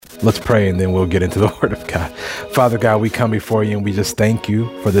Let's pray and then we'll get into the Word of God. Father God, we come before you and we just thank you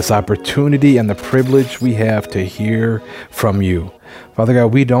for this opportunity and the privilege we have to hear from you. Father God,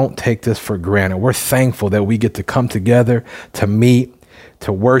 we don't take this for granted. We're thankful that we get to come together, to meet,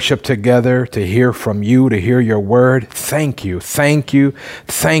 to worship together, to hear from you, to hear your word. Thank you, thank you,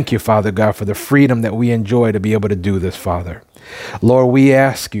 thank you, Father God, for the freedom that we enjoy to be able to do this, Father. Lord, we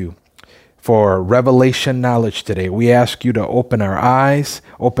ask you for revelation knowledge today. We ask you to open our eyes,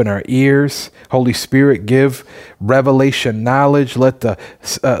 open our ears. Holy Spirit, give revelation knowledge. Let the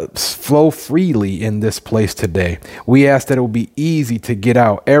flow freely in this place today. We ask that it will be easy to get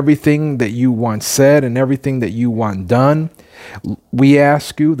out everything that you want said and everything that you want done. We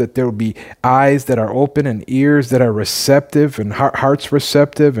ask you that there will be eyes that are open and ears that are receptive and hearts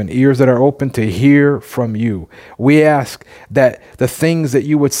receptive and ears that are open to hear from you. We ask that the things that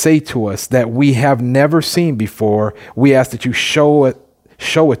you would say to us that we have never seen before, we ask that you show it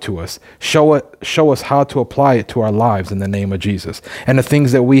to us. Show us how to apply it to our lives in the name of Jesus. And the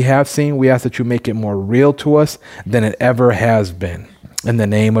things that we have seen, we ask that you make it more real to us than it ever has been. In the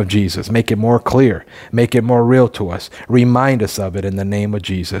name of Jesus, make it more clear, make it more real to us. Remind us of it in the name of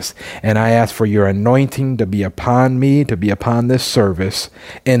Jesus. And I ask for your anointing to be upon me, to be upon this service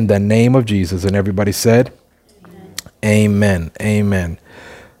in the name of Jesus. And everybody said, amen. Amen.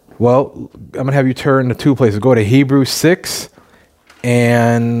 Well, I'm going to have you turn to two places. Go to Hebrews 6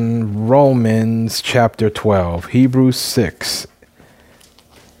 and Romans chapter 12. Hebrews 6.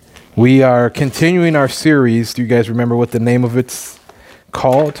 We are continuing our series. Do you guys remember what the name of it's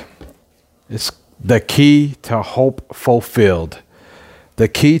called? It's The Key to Hope Fulfilled. The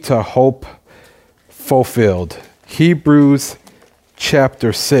Key to Hope Fulfilled. Hebrews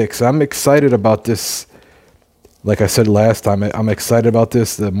chapter 6. I'm excited about this. Like I said last time, I'm excited about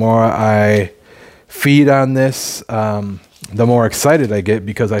this. The more I feed on this, the more excited I get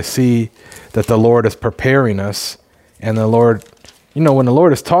because I see that the Lord is preparing us. And the Lord, you know, when the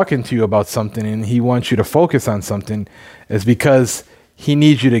Lord is talking to you about something and he wants you to focus on something, it's because he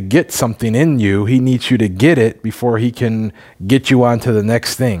needs you to get something in you. He needs you to get it before he can get you on to the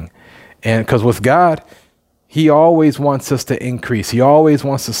next thing. And because with God, he always wants us to increase. He always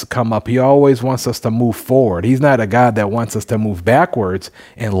wants us to come up. He always wants us to move forward. He's not a God that wants us to move backwards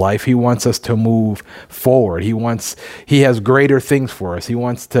in life. He wants us to move forward. He has greater things for us. He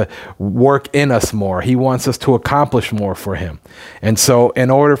wants to work in us more. He wants us to accomplish more for him. And so in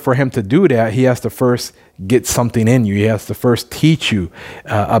order for him to do that, he has to first get something in you. He has to first teach you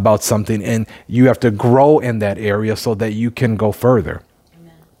about something, and you have to grow in that area so that you can go further.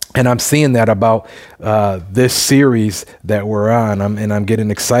 Amen. And I'm seeing that about this series that we're on, and I'm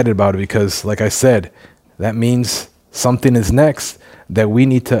getting excited about it because, like I said, that means something is next, that we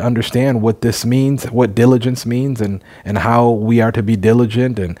need to understand what this means, what diligence means, and how we are to be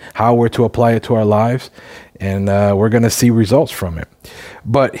diligent and how we're to apply it to our lives. And we're going to see results from it.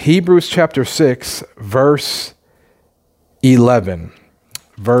 But Hebrews chapter 6, verse 11.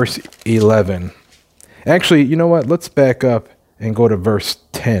 Verse 11. Actually, you know what? Let's back up and go to verse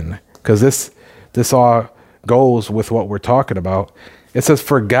 10, because this all goes with what we're talking about. It says,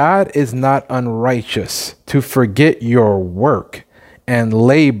 "For God is not unrighteous to forget your work and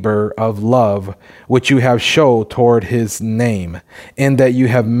labor of love, which you have showed toward his name, in that you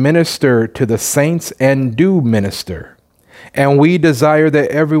have ministered to the saints and do minister. And we desire that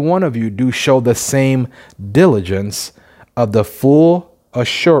every one of you do show the same diligence of the full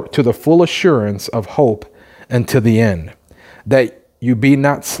assurance of hope unto the end, that you be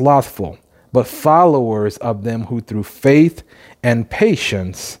not slothful, but followers of them who through faith and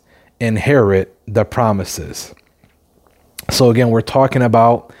patience inherit the promises." So again, we're talking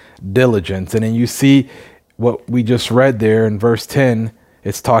about diligence. And then you see what we just read there in verse 10,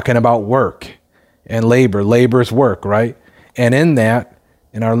 it's talking about work and labor. Labor is work, right? And in that,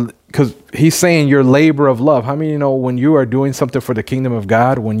 because he's saying your labor of love. How many know when you are doing something for the kingdom of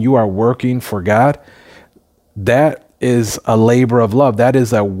God, when you are working for God, that is a labor of love. That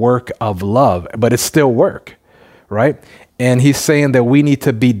is a work of love, but it's still work, right? And he's saying that we need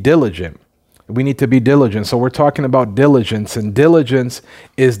to be diligent. We need to be diligent. So we're talking about diligence, and diligence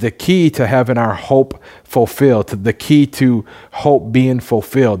is the key to having our hope fulfilled, the key to hope being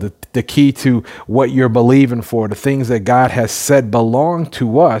fulfilled, the key to what you're believing for, the things that God has said belong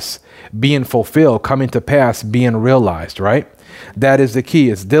to us being fulfilled, coming to pass, being realized, right? That is the key.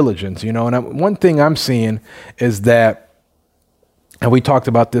 It's diligence, you know. And one thing I'm seeing is that, and we talked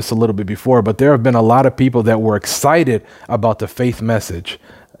about this a little bit before, but there have been a lot of people that were excited about the faith message.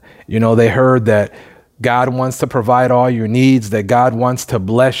 You know, they heard that God wants to provide all your needs, that God wants to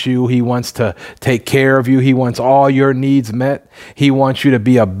bless you. He wants to take care of you. He wants all your needs met. He wants you to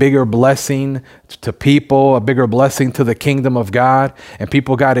be a bigger blessing to people, a bigger blessing to the kingdom of God. And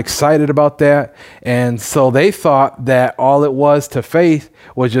people got excited about that. And so they thought that all it was to faith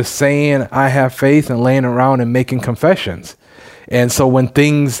was just saying, I have faith, and laying around and making confessions. And so when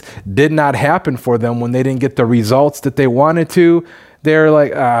things did not happen for them, when they didn't get the results that they wanted to, they're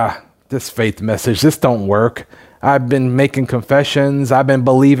like, this faith message, this don't work. I've been making confessions. I've been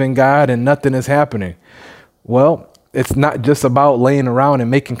believing God and nothing is happening. Well, it's not just about laying around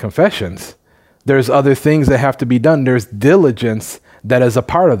and making confessions. There's other things that have to be done. There's diligence that is a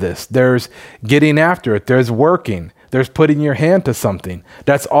part of this. There's getting after it. There's working. There's putting your hand to something.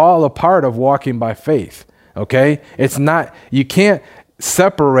 That's all a part of walking by faith. Okay? It's not, you can't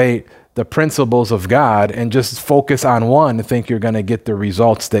separate the principles of God and just focus on one and think you're going to get the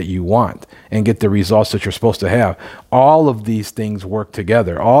results that you want and get the results that you're supposed to have. All of these things work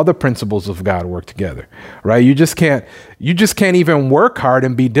together. All the principles of God work together, right? You just can't even work hard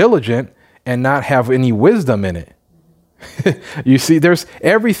and be diligent and not have any wisdom in it. You see,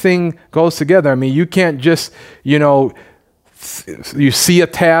 everything goes together. I mean, you can't just, you see a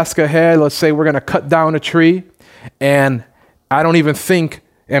task ahead. Let's say we're going to cut down a tree, and I don't even think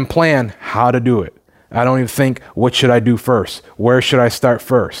and plan how to do it. I don't even think, what should I do first? Where should I start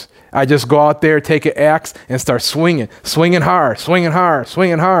first? I just go out there, take an axe, and start swinging hard.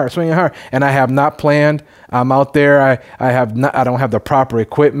 And I have not planned. I'm out there. I don't have the proper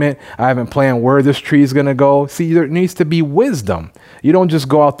equipment. I haven't planned where this tree is going to go. See, there needs to be wisdom. You don't just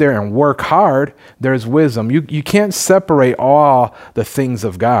go out there and work hard. There's wisdom. You can't separate all the things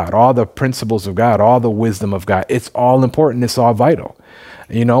of God, all the principles of God, all the wisdom of God. It's all important. It's all vital.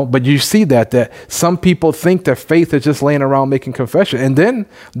 But you see that some people think that faith is just laying around making confession. And then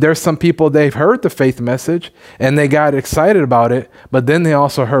there's some people, they've heard the faith message and they got excited about it. But then they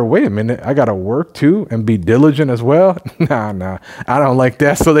also heard, wait a minute, I got to work too and be diligent as well. Nah, I don't like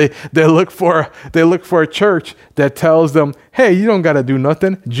that. So they look for a church that tells them, hey, you don't got to do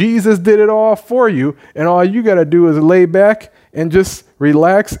nothing. Jesus did it all for you. And all you got to do is lay back and just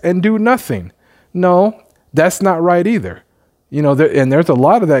relax and do nothing. No, that's not right either. And there's a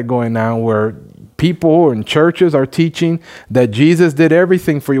lot of that going on where people and churches are teaching that Jesus did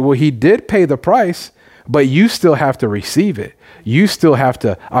everything for you. Well, he did pay the price, but you still have to receive it. You still have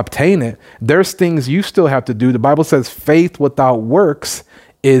to obtain it. There's things you still have to do. The Bible says faith without works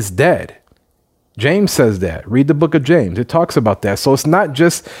is dead. James says that. Read the book of James. It talks about that. So it's not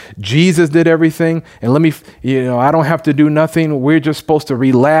just Jesus did everything and I don't have to do nothing. We're just supposed to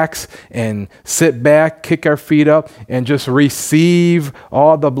relax and sit back, kick our feet up, and just receive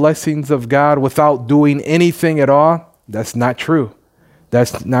all the blessings of God without doing anything at all. That's not true.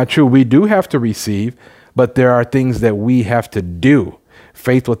 That's not true. We do have to receive, but there are things that we have to do.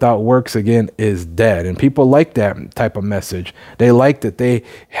 Faith without works, again, is dead. And people like that type of message. They like that they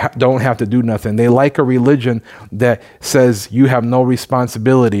don't have to do nothing. They like a religion that says you have no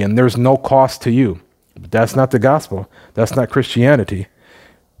responsibility and there's no cost to you. But that's not the gospel. That's not Christianity.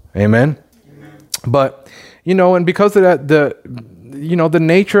 Amen. But, and because of that, the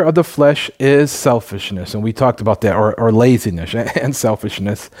nature of the flesh is selfishness. And we talked about that, or laziness and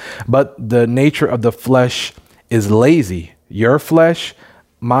selfishness. But the nature of the flesh is lazy. Your flesh,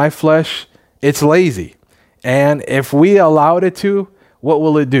 my flesh, it's lazy. And if we allowed it to, what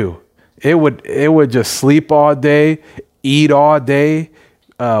will it do? It would just sleep all day, eat all day,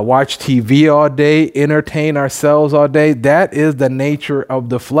 watch TV all day, entertain ourselves all day. That is the nature of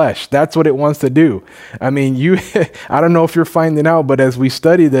the flesh. That's what it wants to do. I mean, I don't know if you're finding out, but as we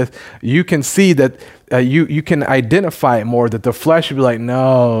study this, you can see that you can identify it more, that the flesh would be like,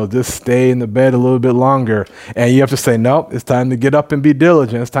 no, just stay in the bed a little bit longer. And you have to say, nope, it's time to get up and be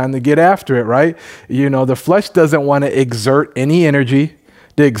diligent. It's time to get after it, right? The flesh doesn't want to exert any energy.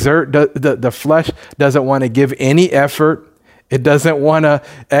 The flesh doesn't want to give any effort. It doesn't want to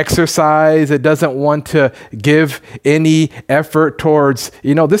exercise. It doesn't want to give any effort towards,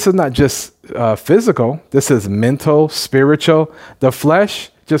 this is not just physical. This is mental, spiritual. The flesh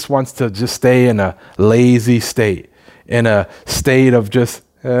just wants to just stay in a lazy state, in a state of just,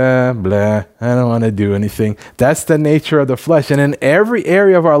 blah, I don't want to do anything. That's the nature of the flesh. And in every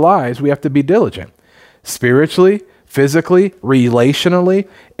area of our lives, we have to be diligent. Spiritually, physically, relationally,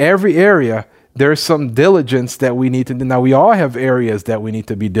 every area, there's some diligence that we need to do. Now, we all have areas that we need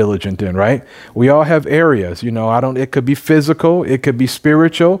to be diligent in, right? We all have areas, it could be physical, it could be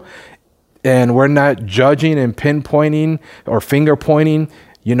spiritual, and we're not judging and pinpointing or finger pointing,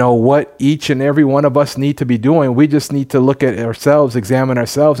 what each and every one of us need to be doing. We just need to look at ourselves, examine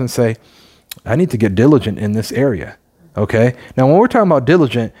ourselves and say, I need to get diligent in this area. Okay. Now, when we're talking about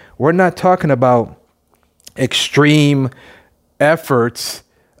diligent, we're not talking about extreme efforts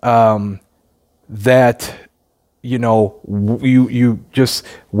that, you just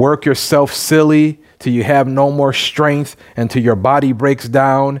work yourself silly till you have no more strength, until your body breaks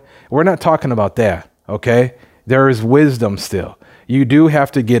down. We're not talking about that. Okay. There is wisdom still. You do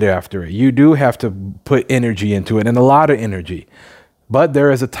have to get after it. You do have to put energy into it, and a lot of energy. But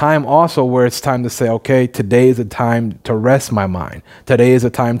there is a time also where it's time to say, okay, today is a time to rest my mind. Today is a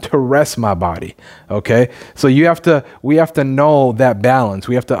time to rest my body. Okay. So we have to know that balance.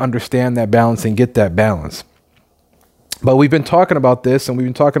 We have to understand that balance and get that balance. But we've been talking about this, and we've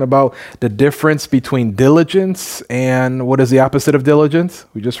been talking about the difference between diligence and what is the opposite of diligence?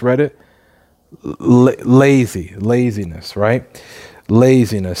 We just read it. Laziness, right?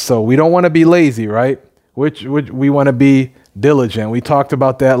 Laziness. So we don't want to be lazy, right? Which we want to be diligent. We talked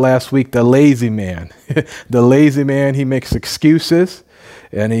about that last week. The lazy man, the lazy man, he makes excuses,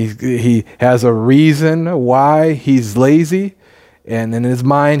 and he has a reason why he's lazy, and in his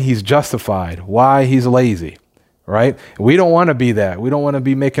mind he's justified why he's lazy. Right? We don't want to be that. We don't want to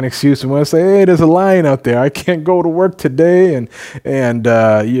be making excuses. We want to say, hey, there's a lion out there. I can't go to work today, and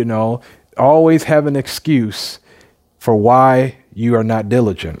always have an excuse for why you are not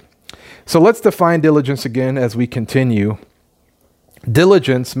diligent. So let's define diligence again as we continue.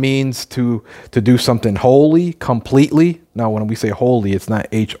 Diligence means to do something wholly, completely. Now, when we say wholly, it's not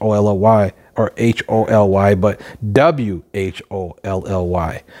H-O-L-L-Y or H-O-L-Y, but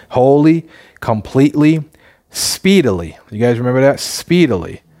W-H-O-L-L-Y. Wholly, completely, speedily. You guys remember that?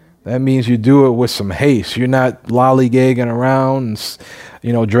 Speedily. That means you do it with some haste. You're not lollygagging around,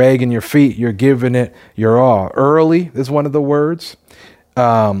 dragging your feet. You're giving it your all. Early is one of the words.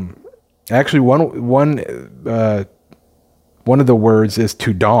 Actually, one of the words is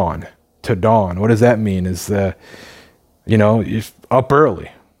to dawn. To dawn. What does that mean? Is you're up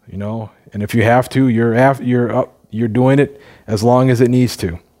early. And if you have to, you're up. You're doing it as long as it needs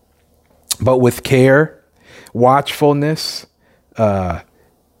to. But with care, watchfulness,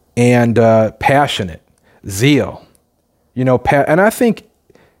 and passionate, zeal, and I think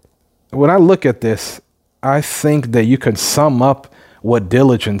when I look at this, I think that you can sum up what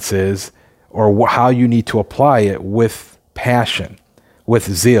diligence is, or how you need to apply it, with passion, with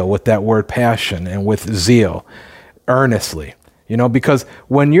zeal, with that word passion, and with zeal, earnestly, because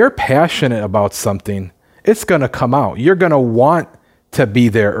when you're passionate about something, it's going to come out. You're going to want to be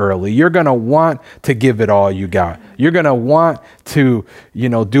there early. You're going to want to give it all you got. You're going to want to,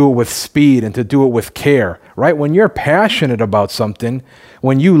 do it with speed and to do it with care, right? When you're passionate about something,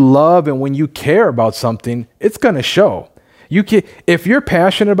 when you love and when you care about something, it's going to show. If you're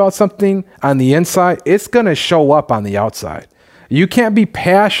passionate about something on the inside, it's going to show up on the outside. You can't be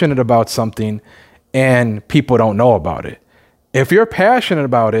passionate about something and people don't know about it. If you're passionate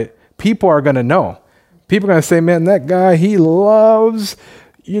about it, people are going to know. People are going to say, man, that guy, he loves,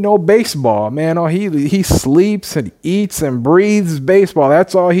 baseball, man. Oh, he sleeps and eats and breathes baseball.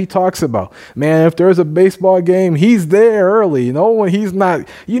 That's all he talks about. Man, if there's a baseball game, he's there early.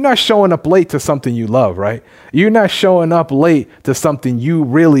 You're not showing up late to something you love, right? You're not showing up late to something you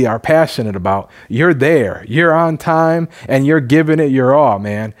really are passionate about. You're there. You're on time, and you're giving it your all,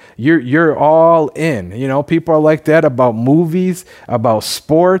 man. You're all in. People are like that about movies, about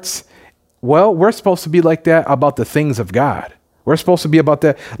sports. Well, we're supposed to be like that about the things of God. We're supposed to be like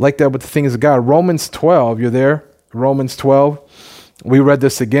that with the things of God. Romans 12, you're there? Romans 12. We read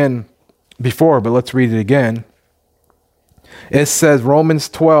this again before, but let's read it again. It says, Romans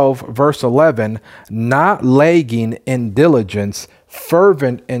 12, verse 11, not lagging in diligence,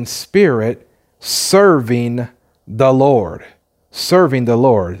 fervent in spirit, serving the Lord. Serving the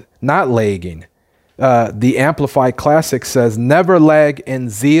Lord, not lagging. The Amplified Classic says, never lag in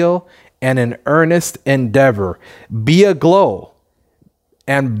zeal and an earnest endeavor. Be aglow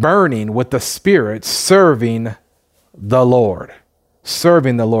and burning with the Spirit, serving the Lord.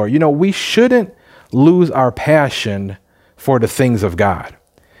 Serving the Lord. We shouldn't lose our passion for the things of God.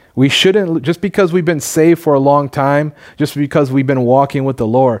 We shouldn't, just because we've been saved for a long time, just because we've been walking with the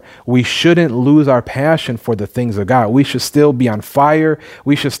Lord, we shouldn't lose our passion for the things of God. We should still be on fire.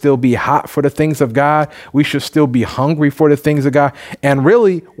 We should still be hot for the things of God. We should still be hungry for the things of God. And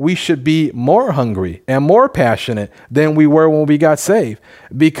really, we should be more hungry and more passionate than we were when we got saved.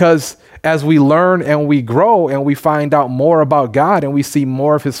 Because as we learn and we grow and we find out more about God and we see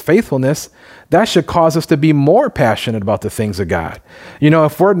more of his faithfulness, that should cause us to be more passionate about the things of God.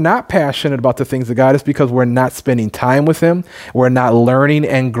 If we're not passionate about the things of God, it's because we're not spending time with him. We're not learning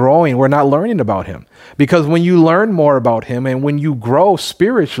and growing. We're not learning about him. Because when you learn more about him and when you grow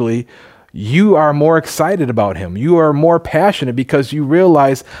spiritually, you are more excited about him. You are more passionate because you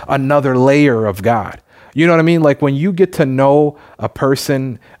realize another layer of God. You know what I mean? Like when you get to know a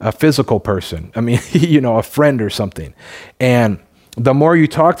person, a physical person, I mean, a friend or something, and the more you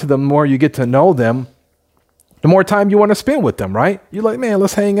talk to them, the more you get to know them, the more time you want to spend with them, right? You're like, man,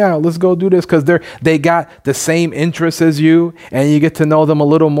 let's hang out. Let's go do this because they got the same interests as you, and you get to know them a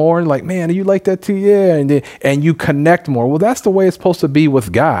little more. And like, man, you like that too? Yeah. And you connect more. Well, that's the way it's supposed to be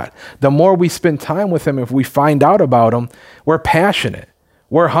with God. The more we spend time with him, if we find out about him, we're passionate.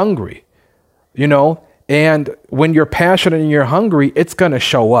 We're hungry, and when you're passionate and you're hungry, it's going to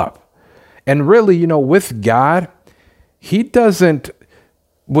show up. And really, with God,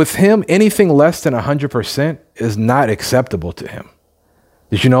 with him, anything less than 100% is not acceptable to him.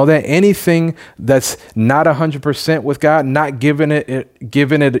 Did you know that? Anything that's not 100% with God, not giving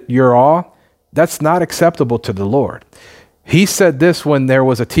it your all, that's not acceptable to the Lord. He said this when there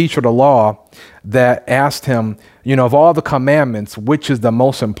was a teacher of the law that asked him, of all the commandments, which is the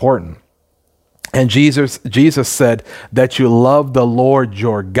most important? And Jesus said that you love the Lord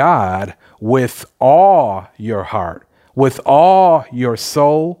your God with all your heart, with all your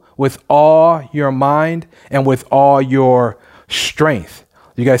soul, with all your mind, and with all your strength.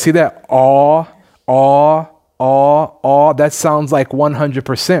 You guys see that? All. That sounds like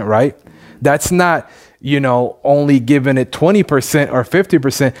 100%, right? That's not, only giving it 20% or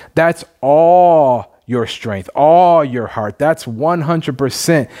 50%. That's all your strength, all your heart. That's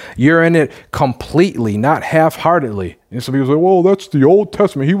 100%. You're in it completely, not half-heartedly. And some people say, well, that's the Old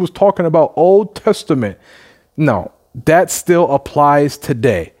Testament. He was talking about Old Testament. No, that still applies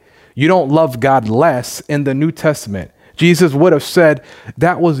today. You don't love God less in the New Testament. Jesus would have said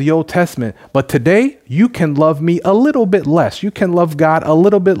that was the Old Testament, but today you can love me a little bit less. You can love God a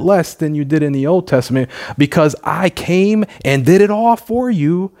little bit less than you did in the Old Testament because I came and did it all for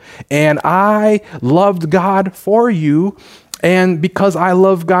you, and I loved God for you. And because I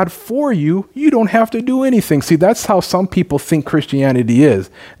love God for you, you don't have to do anything. See, that's how some people think Christianity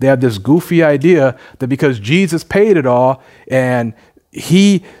is. They have this goofy idea that because Jesus paid it all and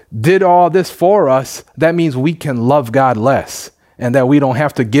he did all this for us, that means we can love God less and that we don't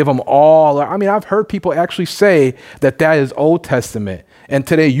have to give him all. I mean, I've heard people actually say that is Old Testament. And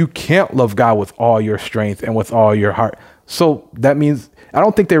today you can't love God with all your strength and with all your heart. So that means, I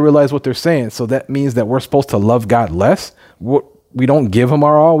don't think they realize what they're saying. So that means that we're supposed to love God less. We don't give him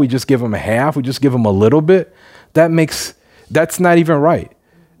our all. We just give him a half. We just give him a little bit. That's not even right.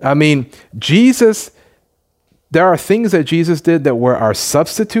 I mean, there are things that Jesus did that were our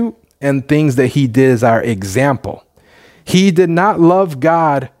substitute and things that he did as our example. He did not love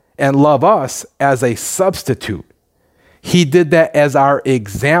God and love us as a substitute. He did that as our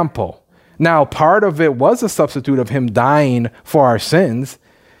example. Now, part of it was a substitute of him dying for our sins,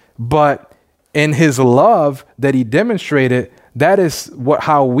 but in his love that he demonstrated, that is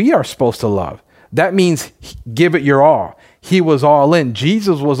how we are supposed to love. That means give it your all. He was all in.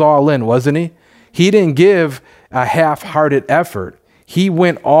 Jesus was all in, wasn't he? He didn't give a half-hearted effort. He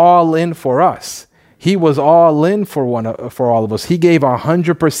went all in for us. He was all in for all of us. He gave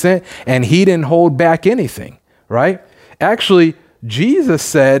 100% and he didn't hold back anything, right? Actually, Jesus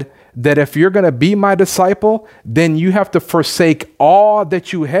said that if you're going to be my disciple, then you have to forsake all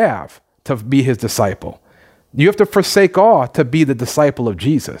that you have to be his disciple. You have to forsake all to be the disciple of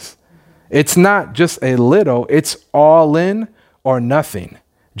Jesus. It's not just a little, it's all in or nothing.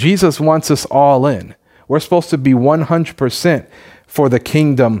 Jesus wants us all in. We're supposed to be 100% for the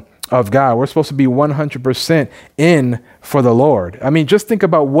kingdom of God. We're supposed to be 100% in for the Lord. I mean, just think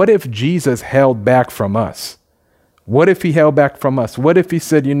about what if Jesus held back from us? What if he held back from us? What if he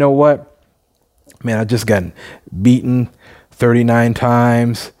said, you know what? Man, I just got beaten 39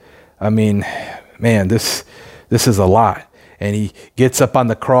 times. I mean, man, this is a lot. And he gets up on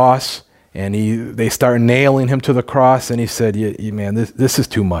the cross and they start nailing him to the cross. And he said, man, this is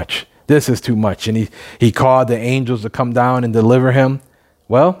too much. This is too much. And he called the angels to come down and deliver him.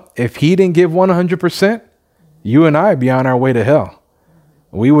 Well, if he didn't give 100%, you and I would be on our way to hell.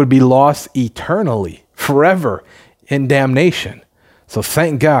 We would be lost eternally, forever in damnation. So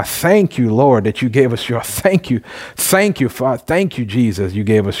thank God. Thank you, Lord, that you gave us your all. Thank you. Thank you, Father. Thank you, Jesus. You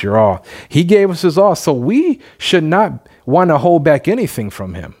gave us your all. He gave us his all. So we should not want to hold back anything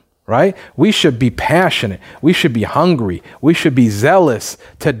from him. Right? We should be passionate. We should be hungry. We should be zealous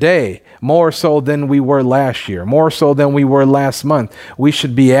today, more so than we were last year, more so than we were last month. We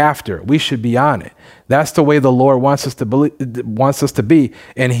should be after. We should be on it. That's the way the Lord wants us to be.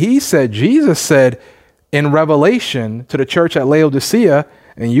 And Jesus said in Revelation to the church at Laodicea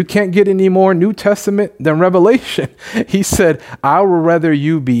And you can't get any more New Testament than Revelation. He said, I would rather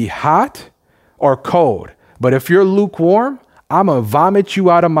you be hot or cold. But if you're lukewarm, I'm going to vomit you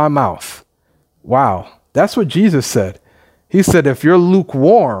out of my mouth. Wow. That's what Jesus said. He said, if you're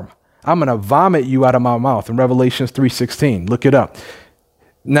lukewarm, I'm going to vomit you out of my mouth in Revelation 3:16. Look it up.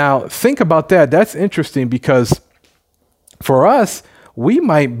 Now, think about that. That's interesting because for us, we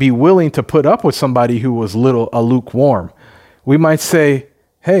might be willing to put up with somebody who was lukewarm. We might say,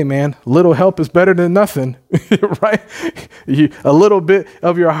 hey, man, little help is better than nothing, right? A little bit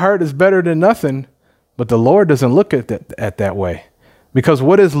of your heart is better than nothing. But the Lord doesn't look at that way. Because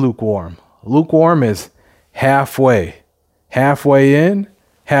what is lukewarm? Lukewarm is halfway in,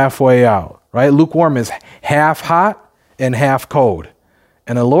 halfway out, right? Lukewarm is half hot and half cold.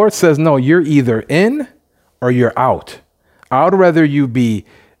 And the Lord says, no, you're either in or you're out. I would rather you be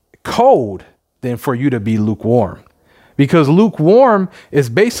cold than for you to be lukewarm. Because lukewarm is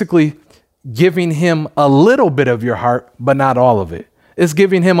basically giving him a little bit of your heart, but not all of it. It's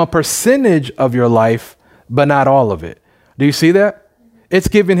giving him a percentage of your life, but not all of it. Do you see that? It's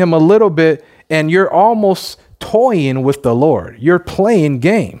giving him a little bit, and you're almost toying with the Lord. You're playing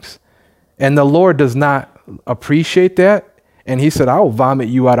games. And the Lord does not appreciate that. And he said, I will vomit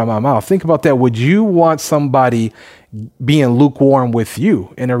you out of my mouth. Think about that. Would you want somebody being lukewarm with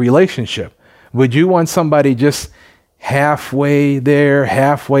you in a relationship? Would you want somebody just halfway there,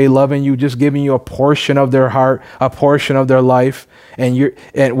 halfway loving you, just giving you a portion of their heart, a portion of their life? And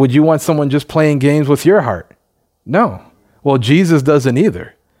would you want someone just playing games with your heart? No. Well, Jesus doesn't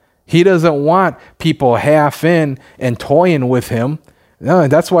either. He doesn't want people half in and toying with him. No,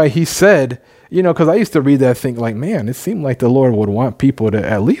 that's why he said, because I used to read that thing like, man, it seemed like the Lord would want people to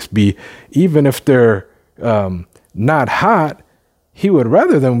at least be, even if they're not hot, he would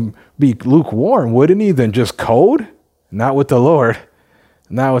rather them be lukewarm, wouldn't he, than just cold? Not with the Lord.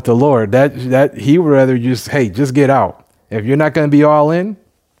 Not with the Lord. That he would rather just get out. If you're not going to be all in,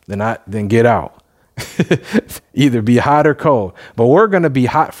 then get out. Either be hot or cold. But we're going to be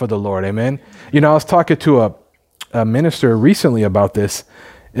hot for the Lord. Amen. I was talking to a minister recently about this,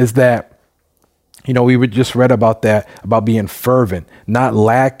 is that, we just read about that, about being fervent, not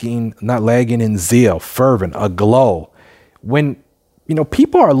lagging in zeal, fervent, aglow. When,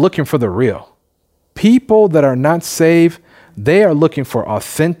 people are looking for the real. People that are not saved, they are looking for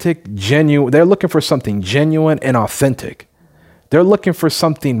authentic, genuine. They're looking for something genuine and authentic. They're looking for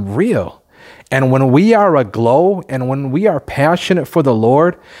something real. And when we are aglow and when we are passionate for the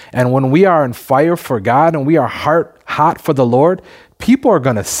Lord and when we are on fire for God and we are hot for the Lord, people are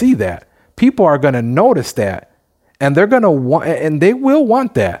going to see that. People are going to notice that. And they're going to want, and they will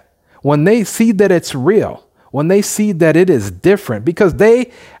want that when they see that it's real, when they see that it is different, because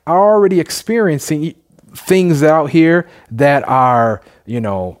they are already experiencing things out here that are,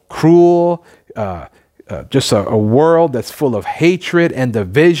 cruel, just a world that's full of hatred and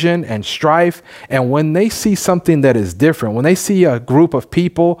division and strife. And when they see something that is different, when they see a group of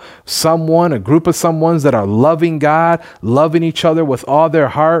people, a group of someones that are loving God, loving each other with all their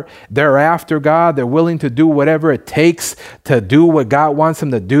heart, they're after God, they're willing to do whatever it takes to do what God wants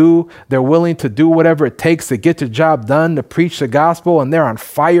them to do. They're willing to do whatever it takes to get the job done, to preach the gospel, and they're on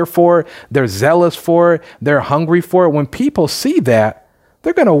fire for it. They're zealous for it. They're hungry for it. When people see that,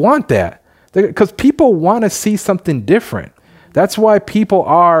 they're going to want that. Because people want to see something different. That's why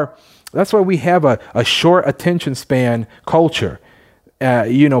we have a short attention span culture.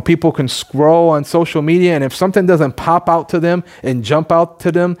 People can scroll on social media, and if something doesn't pop out to them and jump out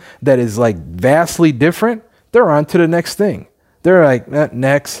to them that is like vastly different, they're on to the next thing. They're like,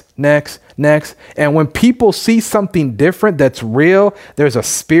 next. And when people see something different that's real, there's a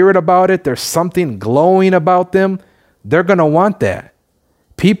spirit about it, there's something glowing about them, they're going to want that.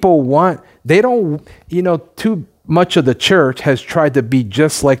 Too much of the church has tried to be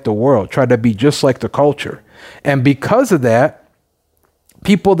just like the world, tried to be just like the culture. And because of that,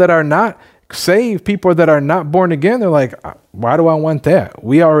 people that are not saved, people that are not born again, they're like, why do I want that?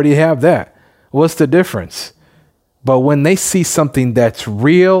 We already have that. What's the difference? But when they see something that's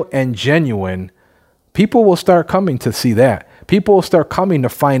real and genuine, people will start coming to see that. People will start coming to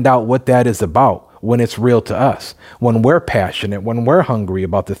find out what that is about. When it's real to us, when we're passionate, when we're hungry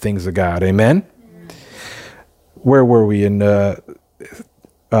about the things of God. Amen. Where were we in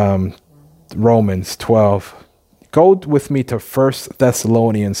Romans 12? Go with me to 1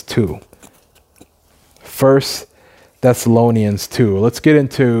 Thessalonians 2. 1 Thessalonians 2. Let's get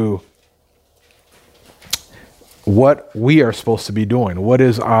into what we are supposed to be doing. What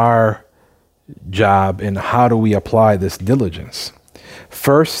is our job and how do we apply this diligence?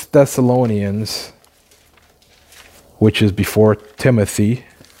 1 Thessalonians which is before Timothy,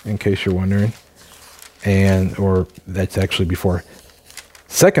 in case you're wondering. Or that's actually before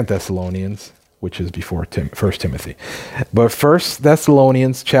 2 Thessalonians, which is before 1 Timothy. But 1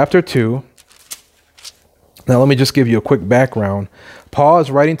 Thessalonians chapter 2. Now, let me just give you a quick background. Paul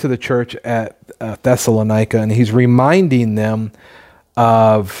is writing to the church at Thessalonica, and he's reminding them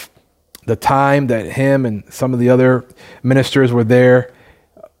of the time that him and some of the other ministers were there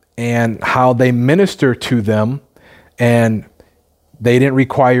and how they minister to them, and they didn't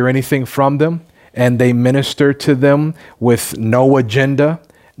require anything from them, and they ministered to them with no agenda,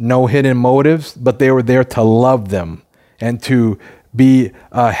 no hidden motives, but they were there to love them and to be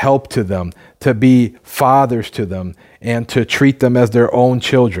a help to them, to be fathers to them, and to treat them as their own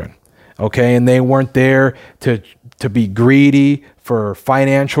children. Okay, and they weren't there to be greedy for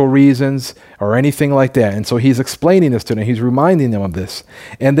financial reasons or anything like that. And so he's explaining this to them. He's reminding them of this.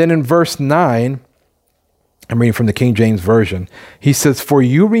 And then in verse 9, I'm reading from the King James Version. He says, "For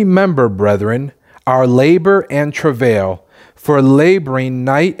you remember, brethren, our labor and travail, for laboring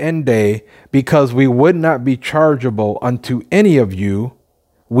night and day, because we would not be chargeable unto any of you,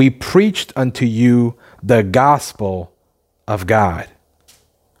 we preached unto you the gospel of God."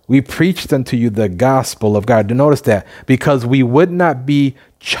 We preached unto you the gospel of God. Notice that, because we would not be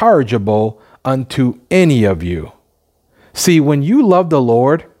chargeable unto any of you. See, when you love the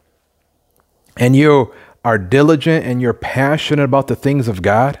Lord and you are diligent and you're passionate about the things of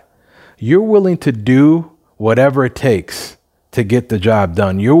God, you're willing to do whatever it takes to get the job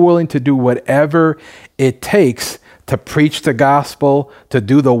done. You're willing to do whatever it takes to preach the gospel, to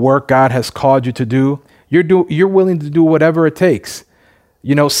do the work God has called you to do. You're willing to do whatever it takes.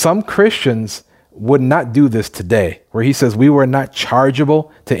 You know, some Christians would not do this today, where he says we were not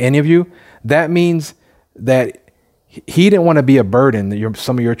chargeable to any of you. That means that he didn't want to be a burden.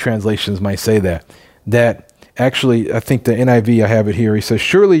 Some of your translations might say that actually, I think the NIV, I have it here. He says,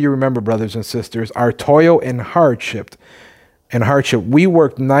 "Surely you remember, brothers and sisters, our toil and hardship. We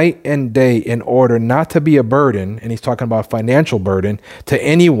worked night and day in order not to be a burden," and he's talking about financial burden, "to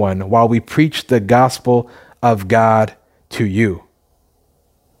anyone while we preach the gospel of God to you."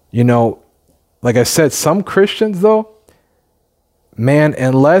 You know, like I said, some Christians, though, man,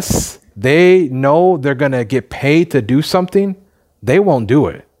 unless they know they're going to get paid to do something, they won't do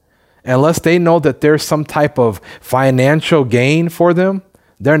it. Unless they know that there's some type of financial gain for them,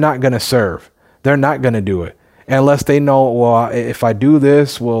 they're not going to serve. They're not going to do it. Unless they know, well, if I do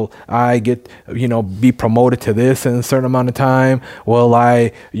this, will I get, be promoted to this in a certain amount of time? Will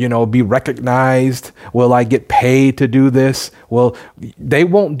I, be recognized? Will I get paid to do this? Well, they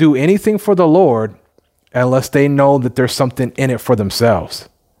won't do anything for the Lord unless they know that there's something in it for themselves.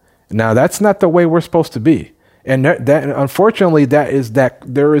 Now, that's not the way we're supposed to be. And that unfortunately, there is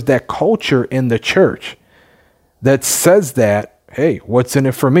that culture in the church that says that, hey, what's in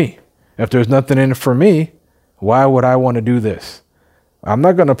it for me? If there's nothing in it for me, why would I want to do this? I'm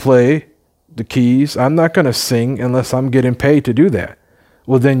not going to play the keys. I'm not going to sing unless I'm getting paid to do that.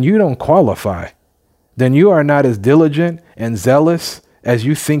 Well, then you don't qualify. Then you are not as diligent and zealous as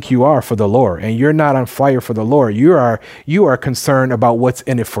you think you are for the Lord. And you're not on fire for the Lord. You are concerned about what's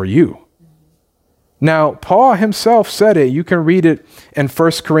in it for you. Now, Paul himself said it. You can read it in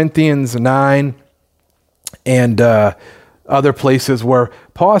 1 Corinthians 9 and other places where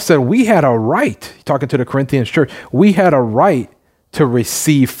Paul said we had a right, talking to the Corinthians church, we had a right to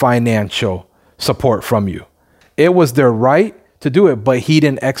receive financial support from you. It was their right to do it, but he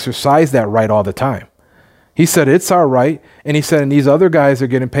didn't exercise that right all the time. He said, it's our right. And he said, and these other guys are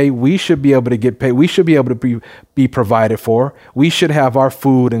getting paid. We should be able to get paid. We should be able to be provided for. We should have our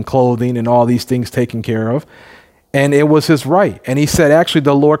food and clothing and all these things taken care of. And it was his right. And he said, actually,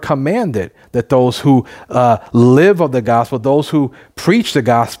 the Lord commanded that those who live of the gospel, those who preach the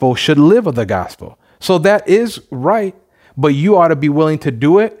gospel, should live of the gospel. So that is right. But you ought to be willing to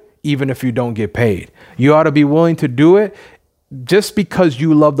do it, even if you don't get paid. You ought to be willing to do it just because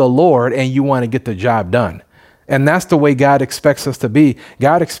you love the Lord and you want to get the job done. And that's the way God expects us to be.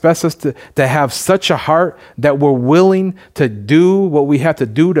 God expects us to have such a heart that we're willing to do what we have to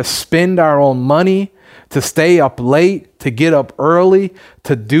do, to spend our own money, to stay up late, to get up early,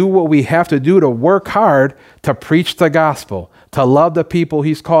 to do what we have to do, to work hard, to preach the gospel, to love the people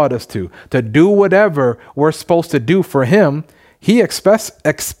he's called us to do whatever we're supposed to do for him. He expects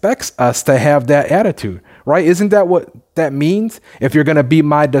us to have that attitude, right? Isn't that what that means? If you're going to be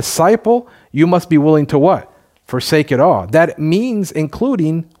my disciple, you must be willing to what? Forsake it all. That means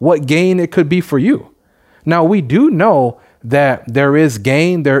including what gain it could be for you. Now, we do know that there is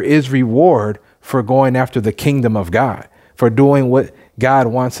gain, there is reward for going after the kingdom of God, for doing what God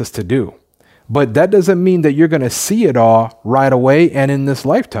wants us to do. but that doesn't mean that you're going to see it all right away and in this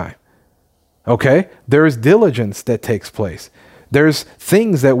lifetime. Okay? There's diligence that takes place. There's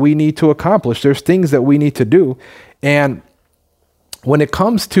things that we need to accomplish. There's things that we need to do. And when it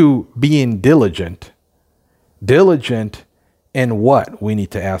comes to being diligent in what, we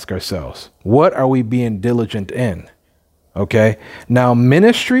need to ask ourselves. What are we being diligent in? Okay? Now,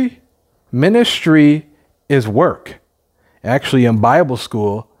 ministry is work. Actually, in Bible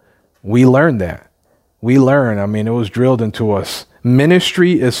school, we learned that. It was drilled into us.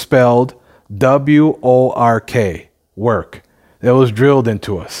 Ministry is spelled W-O-R-K, work. It was drilled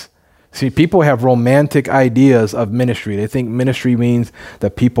into us. See, people have romantic ideas of ministry. They think ministry means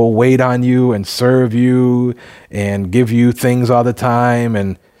that people wait on you and serve you and give you things all the time.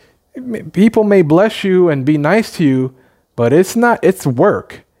 And people may bless you and be nice to you, but it's not, it's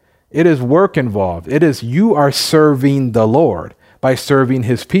work. It is work involved. It is, you are serving the Lord by serving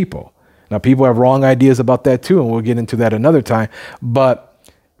his people. Now, people have wrong ideas about that too, and we'll get into that another time. But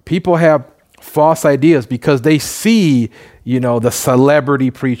people have false ideas because they see, the celebrity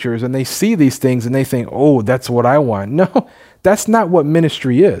preachers, and they see these things and they think, oh, that's what I want. No, that's not what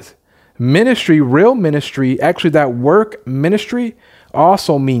ministry is. Ministry, real ministry, actually that work ministry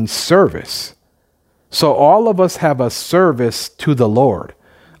also means service. So all of us have a service to the Lord.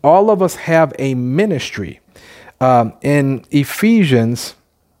 All of us have a ministry. In Ephesians,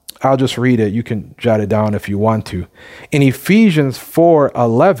 I'll just read it. You can jot it down if you want to. In Ephesians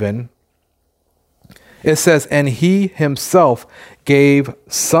 4:11, it says, and he himself gave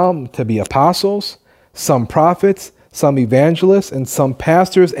some to be apostles, some prophets, some evangelists, and some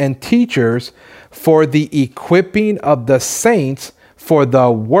pastors and teachers for the equipping of the saints for the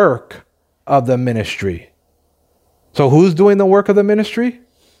work of the ministry. So who's doing the work of the ministry?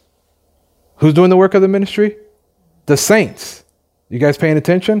 Who's doing the work of the ministry? The saints. You guys paying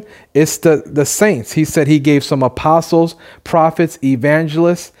attention? It's the saints. He said he gave some apostles, prophets,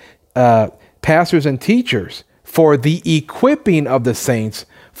 evangelists, pastors and teachers for the equipping of the saints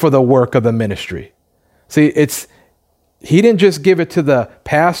for the work of the ministry. See, he didn't just give it to the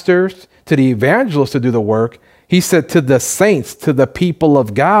pastors, to the evangelists to do the work. He said to the saints, to the people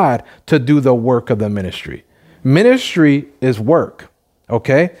of God to do the work of the ministry. Ministry is work.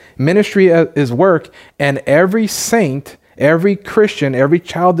 Okay? Ministry is work, and every saint, every Christian, every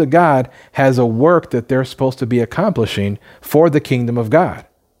child of God has a work that they're supposed to be accomplishing for the kingdom of God.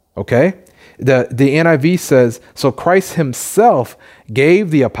 Okay? The NIV says, so Christ himself gave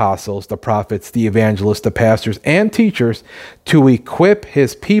the apostles, the prophets, the evangelists, the pastors, and teachers to equip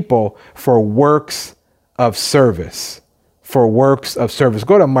his people for works of service. For works of service.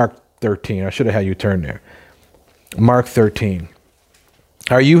 Go to Mark 13. I should have had you turn there. Mark 13.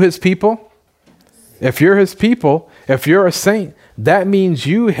 Are you his people? If you're his people, if you're a saint, that means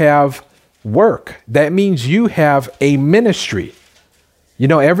you have work. That means you have a ministry.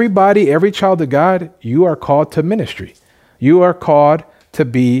 Everybody, every child of God, you are called to ministry. You are called to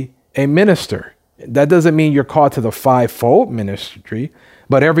be a minister. That doesn't mean you're called to the fivefold ministry,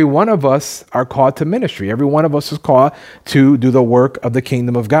 but every one of us are called to ministry. Every one of us is called to do the work of the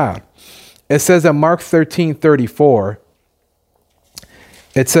kingdom of God. It says in Mark 13:34,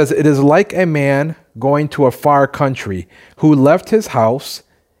 it says, it is like a man going to a far country who left his house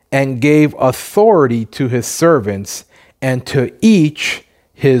and gave authority to his servants and to each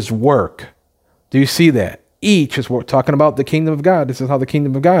his work. Do you see that? Each is what we're talking about, the kingdom of God. This is how the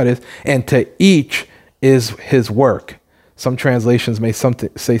kingdom of God is. And to each is his work. Some translations may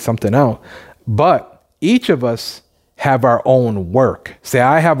say something else. But each of us have our own work. Say,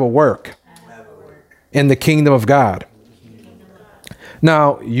 I have a work in the kingdom of God.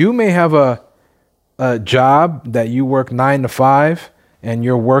 Now, you may have a job that you work 9 to 5 and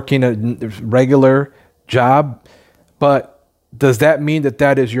you're working a regular job, but does that mean that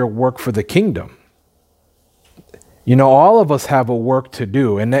that is your work for the kingdom? All of us have a work to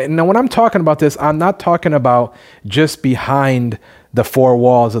do. And when I'm talking about this, I'm not talking about just behind the four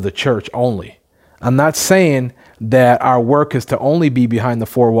walls of the church only. I'm not saying that our work is to only be behind the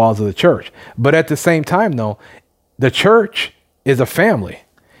four walls of the church. But at the same time, though, the church is a family.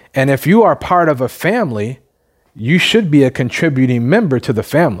 And if you are part of a family, you should be a contributing member to the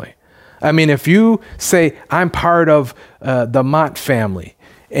family. I mean, if you say, I'm part of the Mont family,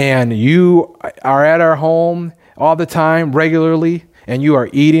 and you are at our home all the time, regularly, and you are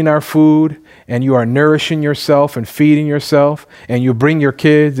eating our food, and you are nourishing yourself and feeding yourself, and you bring your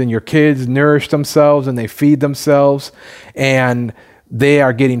kids, and your kids nourish themselves, and they feed themselves, and they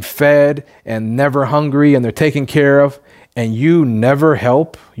are getting fed and never hungry, and they're taken care of, and you never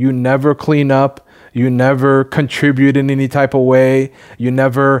help, you never clean up, You never contribute in any type of way. You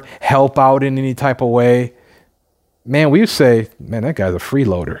never help out in any type of way. Man, we say, man, that guy's a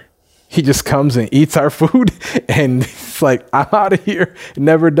freeloader. He just comes and eats our food and it's like, I'm out of here.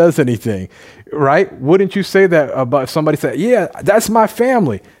 Never does anything, right? Wouldn't you say that about somebody said, yeah, that's my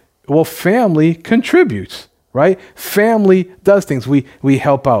family. Well, family contributes, right? Family does things. We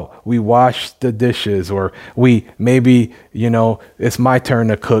help out. We wash the dishes, or we maybe, it's my turn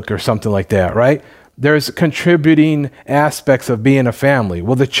to cook or something like that, right? There's contributing aspects of being a family.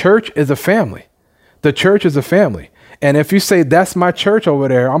 Well, the church is a family. The church is a family. And if you say, that's my church over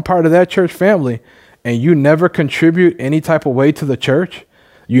there, I'm part of that church family, and you never contribute any type of way to the church,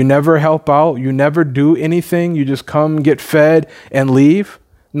 you never help out, you never do anything, you just come get fed and leave.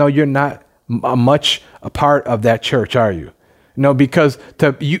 No, you're not much a part of that church, are you? No, because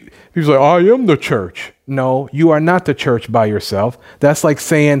he's like, I am the church. No, you are not the church by yourself. That's like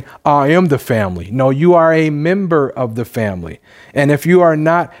saying, I am the family. No, you are a member of the family. And if you are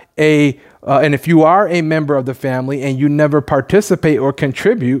not if you are a member of the family and you never participate or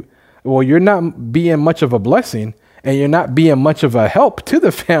contribute, well, you're not being much of a blessing and you're not being much of a help to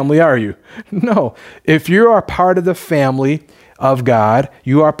the family, are you? No, if you are part of the family of God,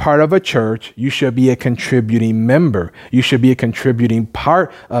 you are part of a church, you should be a contributing member. You should be a contributing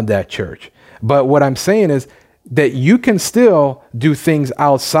part of that church. But what I'm saying is that you can still do things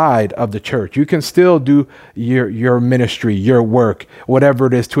outside of the church. You can still do your ministry, your work, whatever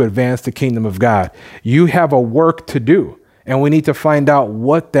it is to advance the kingdom of God. You have a work to do, and we need to find out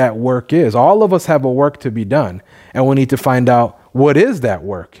what that work is. All of us have a work to be done, and we need to find out what is that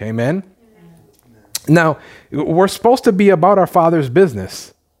work. Amen? Now, we're supposed to be about our Father's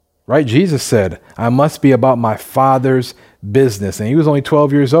business, right? Jesus said, I must be about my Father's business, and he was only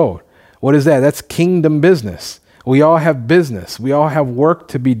 12 years old. What is that? That's kingdom business. We all have business. We all have work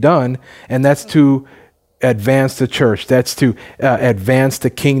to be done, and that's to advance the church. That's to advance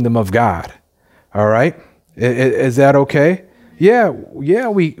the kingdom of God. All right? Is that okay? Yeah.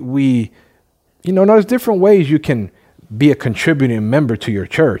 We there's different ways you can be a contributing member to your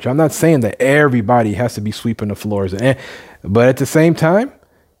church. I'm not saying that everybody has to be sweeping the floors, but at the same time,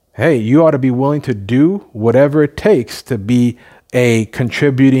 hey, you ought to be willing to do whatever it takes to be a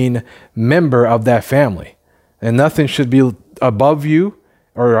contributing member of that family. And nothing should be above you,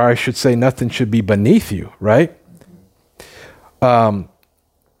 or I should say nothing should be beneath you, right? Now,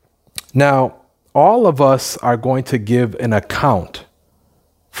 all of us are going to give an account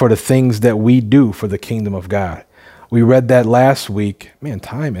for the things that we do for the kingdom of God. We read that last week. Man,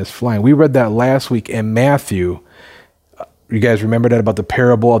 time is flying. We read that last week in Matthew. You guys remember that about the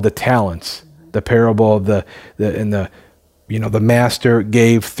parable of the talents, the parable of the master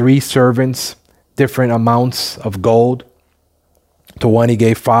gave 3 servants different amounts of gold. To one he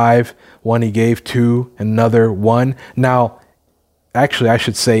gave 5, one he gave 2, another 1. Now, actually, I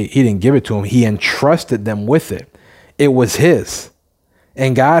should say he didn't give it to him. He entrusted them with it. It was his.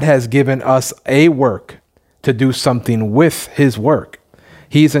 And God has given us a work to do something with his work.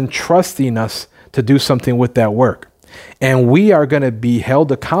 He's entrusting us to do something with that work. And we are going to be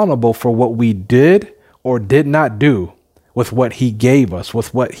held accountable for what we did or did not do with what he gave us,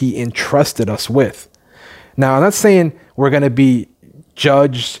 with what he entrusted us with. Now, I'm not saying we're going to be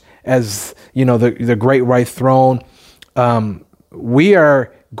judged as, the great white throne. We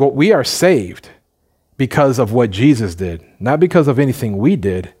are saved because of what Jesus did, not because of anything we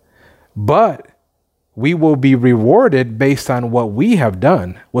did, but we will be rewarded based on what we have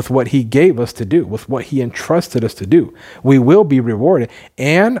done with what he gave us to do, with what he entrusted us to do. We will be rewarded,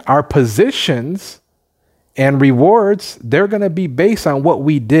 and our positions and rewards, they're going to be based on what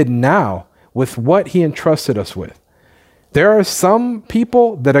we did now with what he entrusted us with. There are some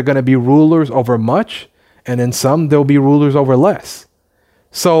people that are going to be rulers over much, and in some they'll be rulers over less.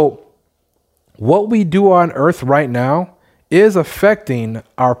 So what we do on earth right now is affecting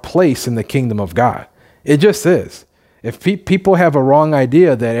our place in the kingdom of God. It just is. If people have a wrong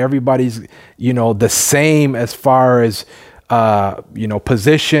idea that everybody's, the same as far as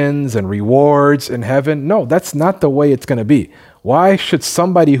positions and rewards in heaven. No, that's not the way it's going to be. Why should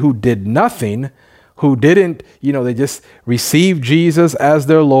somebody who did nothing, who didn't, they just received Jesus as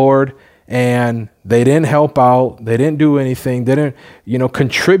their Lord and they didn't help out, they didn't do anything, they didn't,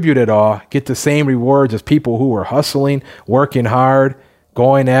 contribute at all, get the same rewards as people who were hustling, working hard,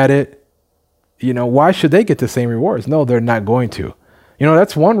 going at it? Why should they get the same rewards? No, they're not going to.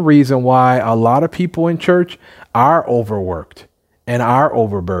 That's one reason why a lot of people in church are overworked and are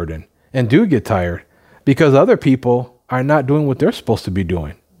overburdened and do get tired, because other people are not doing what they're supposed to be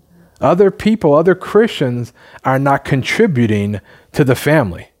doing. Other people, other Christians are not contributing to the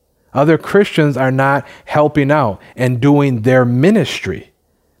family. Other Christians are not helping out and doing their ministry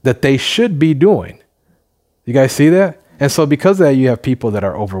that they should be doing. You guys see that? And so because of that, you have people that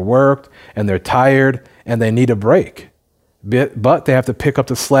are overworked and they're tired and they need a break. But they have to pick up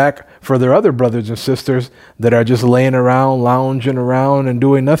the slack for their other brothers and sisters that are just laying around, lounging around and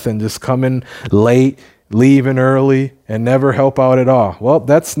doing nothing, just coming late, leaving early, and never help out at all. Well,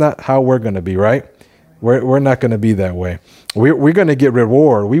 that's not how we're going to be, right? We're not going to be that way. We're going to get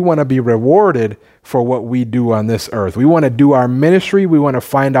reward. We want to be rewarded for what we do on this earth. We want to do our ministry. We want to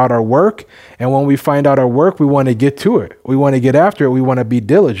find out our work. And when we find out our work, we want to get to it. We want to get after it. We want to be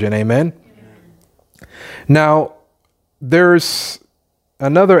diligent. Amen. Now, there's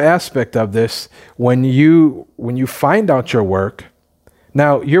another aspect of this when you find out your work.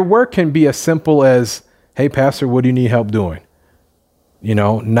 Now, your work can be as simple as, hey, Pastor, what do you need help doing? You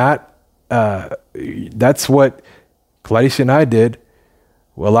know, that's what Clarice and I did.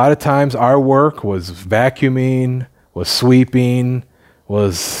 Well, a lot of times our work was vacuuming, was sweeping,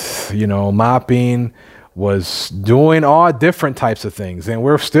 was, mopping, was doing all different types of things. And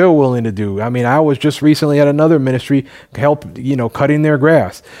we're still willing to do. I mean, I was just recently at another ministry, cutting their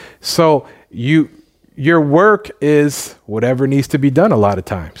grass. So your work is whatever needs to be done a lot of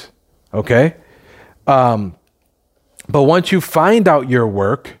times. Okay. But once you find out your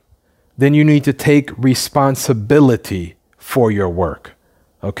work, then you need to take responsibility for your work.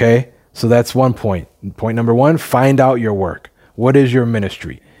 Okay. So that's one point. Point number one, find out your work. What is your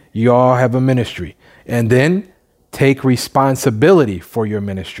ministry? You all have a ministry. And then take responsibility for your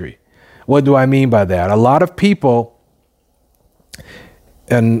ministry. What do I mean by that? A lot of people,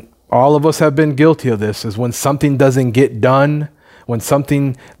 and all of us have been guilty of this, is when something doesn't get done, when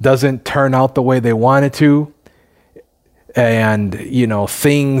something doesn't turn out the way they wanted to, and,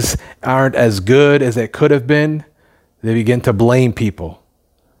 things aren't as good as it could have been, they begin to blame people.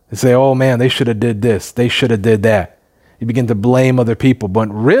 They say, oh man, they should have did this. They should have did that. You begin to blame other people, but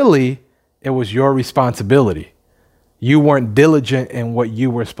really it was your responsibility. You weren't diligent in what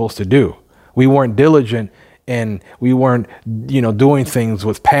you were supposed to do. We weren't diligent and we weren't, doing things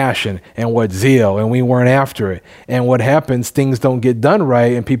with passion and with zeal, and we weren't after it. And what happens, things don't get done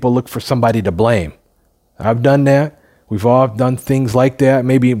right and people look for somebody to blame. I've done that. We've all done things like that.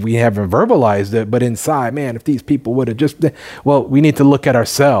 Maybe we haven't verbalized it, but inside, man, if these people would have just, we need to look at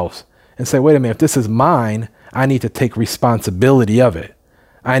ourselves and say, wait a minute, if this is mine, I need to take responsibility of it.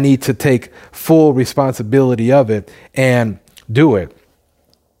 I need to take full responsibility of it and do it.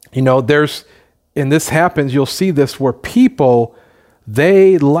 And this happens, you'll see this where people,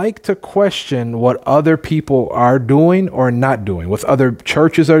 they like to question what other people are doing or not doing, what other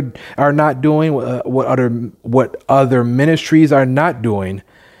churches are not doing, what other ministries are not doing,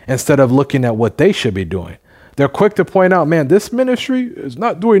 instead of looking at what they should be doing. They're quick to point out, man, this ministry is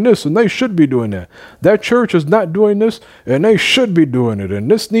not doing this and they should be doing that. That church is not doing this and they should be doing it. And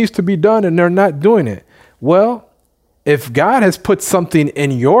this needs to be done and they're not doing it. Well, if God has put something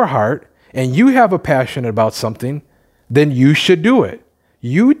in your heart and you have a passion about something, then you should do it.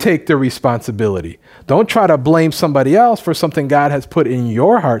 You take the responsibility. Don't try to blame somebody else for something God has put in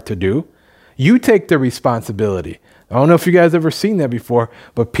your heart to do. You take the responsibility. I don't know if you guys ever seen that before,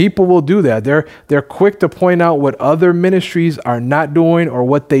 but people will do that. They're quick to point out what other ministries are not doing or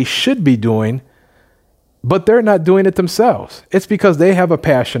what they should be doing, but they're not doing it themselves. It's because they have a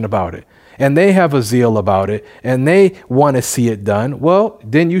passion about it and they have a zeal about it and they want to see it done. Well,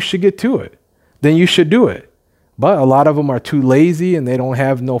 then you should get to it. Then you should do it. But a lot of them are too lazy and they don't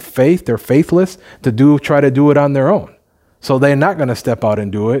have no faith. They're faithless to try to do it on their own. So they're not going to step out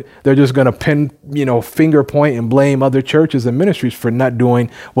and do it. They're just going to finger point and blame other churches and ministries for not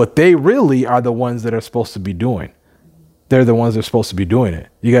doing what they really are the ones that are supposed to be doing. They're the ones that are supposed to be doing it.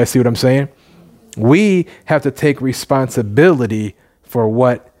 You guys see what I'm saying? We have to take responsibility for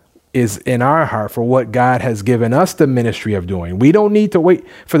what is in our heart, for what God has given us the ministry of doing. We don't need to wait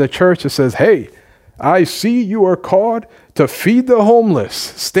for the church that says, hey, I see you are called to feed the homeless.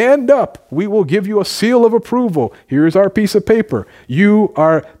 Stand up. We will give you a seal of approval. Here's our piece of paper. You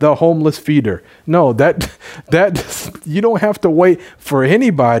are the homeless feeder. No, that you don't have to wait for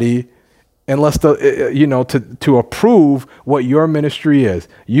anybody unless to approve what your ministry is.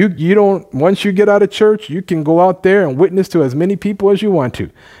 You don't, once you get out of church, you can go out there and witness to as many people as you want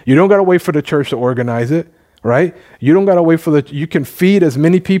to. You don't got to wait for the church to organize it. Right? You don't got to wait you can feed as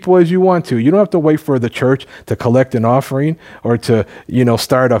many people as you want to. You don't have to wait for the church to collect an offering or to,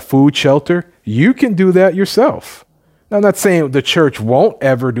 start a food shelter. You can do that yourself. Now, I'm not saying the church won't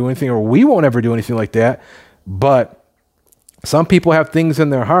ever do anything or we won't ever do anything like that, but some people have things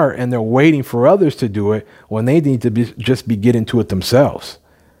in their heart and they're waiting for others to do it when they need to just be getting to it themselves.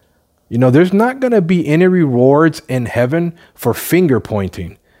 You know, there's not going to be any rewards in heaven for finger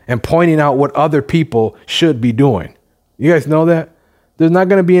pointing and pointing out what other people should be doing. You guys know that? There's not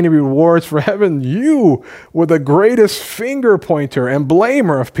going to be any rewards for heaven. You were the greatest finger pointer and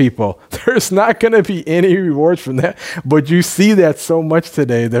blamer of people. There's not going to be any rewards from that. But you see that so much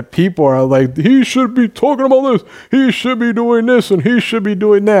today that people are like, he should be talking about this. He should be doing this and he should be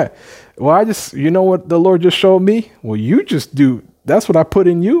doing that. Well, you know what the Lord just showed me? Well, you just do. That's what I put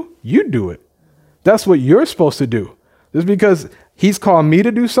in you. You do it. That's what you're supposed to do. Just because he's called me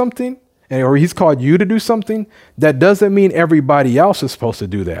to do something, or he's called you to do something, that doesn't mean everybody else is supposed to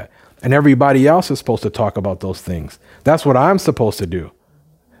do that. And everybody else is supposed to talk about those things. That's what I'm supposed to do.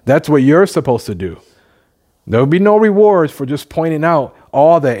 That's what you're supposed to do. There'll be no rewards for just pointing out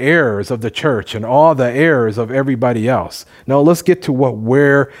all the errors of the church and all the errors of everybody else. No, let's get to what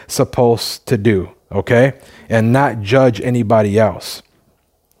we're supposed to do, okay? And not judge anybody else.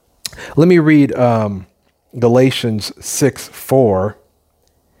 Let me read Galatians 6:4.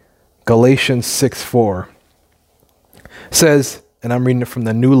 Galatians 6:4 says, and I'm reading it from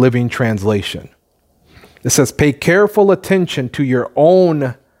the New Living Translation. It says, pay careful attention to your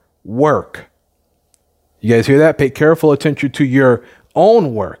own work. You guys hear that? Pay careful attention to your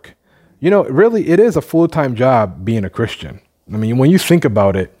own work. You know, really, it is a full-time job being a Christian. I mean, when you think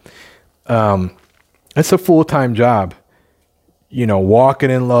about it, it's a full-time job. You know,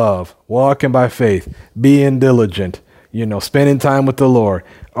 walking in love, walking by faith, being diligent, you know, spending time with the Lord,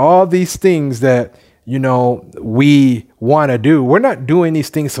 all these things that, you know, we want to do. We're not doing these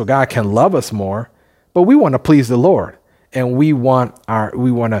things so God can love us more, but we want to please the Lord. And we want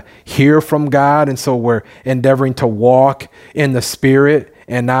to hear from God. And so we're endeavoring to walk in the Spirit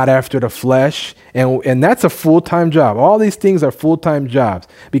and not after the flesh. And that's a full-time job. All these things are full-time jobs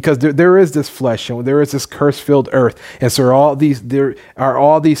because there is this flesh and there is this curse-filled earth. And so there are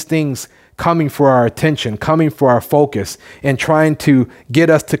all these things coming for our attention, coming for our focus, and trying to get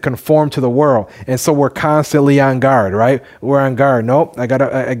us to conform to the world. And so we're constantly on guard, right? We're on guard. Nope, I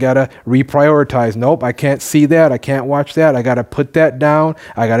gotta reprioritize. Nope, I can't see that. I can't watch that. I gotta put that down.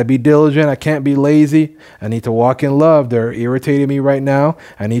 I gotta be diligent. I can't be lazy. I need to walk in love. They're irritating me right now.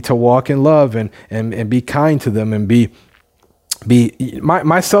 I need to walk in love and be kind to them and be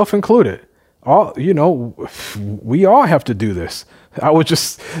myself included. All, you know, we all have to do this. I was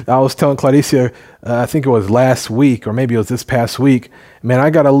telling Claudicia, I think it was last week or maybe it was this past week, man, I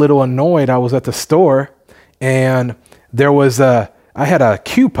got a little annoyed. I was at the store and I had a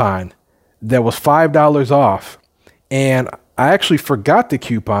coupon that was $5 off and I actually forgot the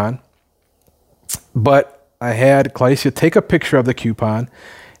coupon, but I had Claudicia take a picture of the coupon,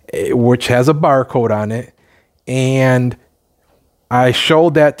 which has a barcode on it. And I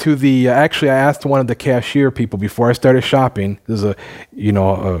showed that to I asked one of the cashier people before I started shopping. There's a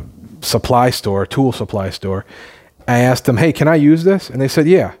supply store, tool supply store. I asked them, hey, can I use this? And they said,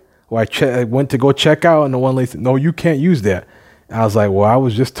 yeah. Well, I went to go check out and the one lady said, no, you can't use that. I was like, well, I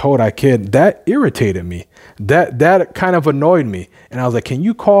was just told I can. That irritated me. That kind of annoyed me. And I was like, can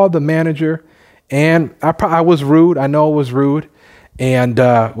you call the manager? And I was rude. I know I was rude. And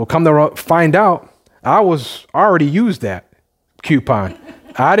we'll come to find out, I was already used that coupon.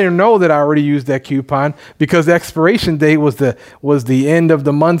 I didn't know that I already used that coupon because the expiration date was the end of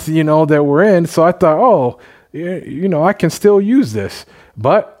the month, you know, that we're in. So I thought, oh, you know, I can still use this.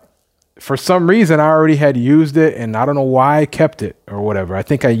 But for some reason, I already had used it, and I don't know why I kept it or whatever. I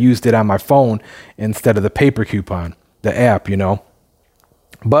think I used it on my phone instead of the paper coupon, the app, you know.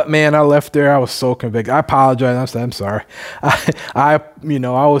 But man, I left there. I was so convicted. I apologize. I'm sorry. I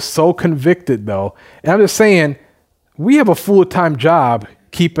was so convicted though. And I'm just saying, we have a full-time job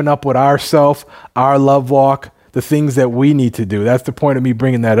keeping up with ourselves, our love walk, the things that we need to do. That's the point of me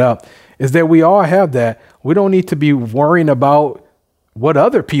bringing that up, is that we all have that. We don't need to be worrying about what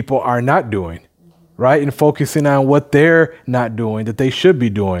other people are not doing, right? And focusing on what they're not doing that they should be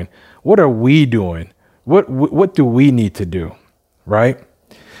doing. What are we doing? What do we need to do, right?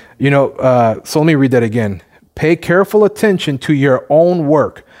 So let me read that again. Pay careful attention to your own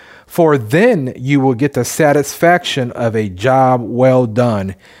work, for then you will get the satisfaction of a job well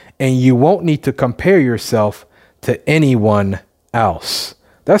done, and you won't need to compare yourself to anyone else.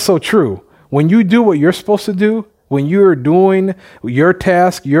 That's so true. When you do what you're supposed to do, when you're doing your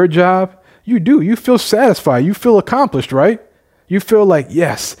task, your job, you feel satisfied. You feel accomplished, right? You feel like,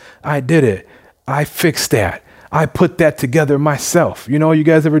 yes, I did it. I fixed that. I put that together myself. You know, you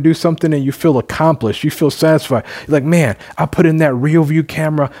guys ever do something and you feel accomplished, you feel satisfied. You're like, man, I put in that real view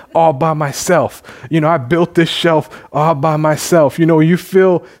camera all by myself. You know, I built this shelf all by myself. You know, you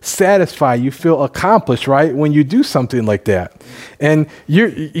feel satisfied, you feel accomplished, right? When you do something like that. And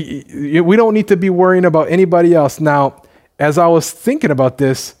we don't need to be worrying about anybody else. Now, as I was thinking about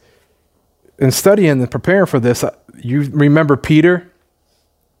this and studying and preparing for this, you remember Peter?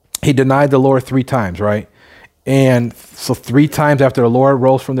 He denied the Lord 3 times, right? And so 3 times after the Lord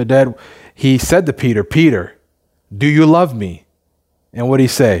rose from the dead, he said to Peter, Peter, do you love me? And what did he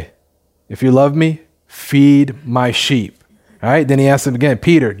say? If you love me, feed my sheep. All right. Then he asked him again,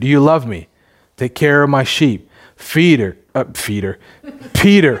 Peter, do you love me? Take care of my sheep. Peter,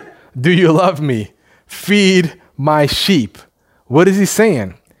 do you love me? Feed my sheep. What is he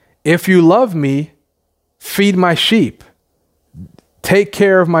saying? If you love me, feed my sheep. Take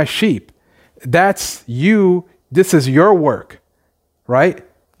care of my sheep. That's you. This is your work, right?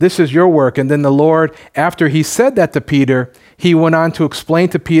 This is your work. And then the Lord, after he said that to Peter, he went on to explain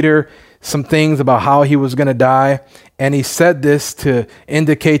to Peter some things about how he was going to die. And he said this to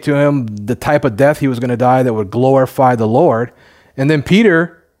indicate to him the type of death he was going to die that would glorify the Lord. And then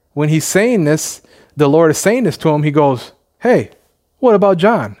Peter, when he's saying this, the Lord is saying this to him, he goes, hey, what about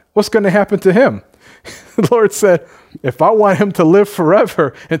John? What's going to happen to him? The Lord said, if I want him to live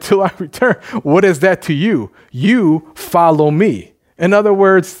forever until I return, what is that to you? You follow me. In other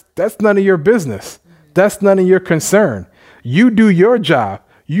words, that's none of your business. That's none of your concern. You do your job.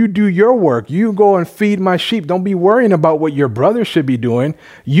 You do your work. You go and feed my sheep. Don't be worrying about what your brother should be doing.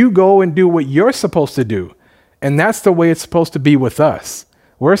 You go and do what you're supposed to do. And that's the way it's supposed to be with us.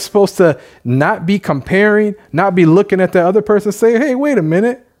 We're supposed to not be comparing, not be looking at the other person and say, hey, wait a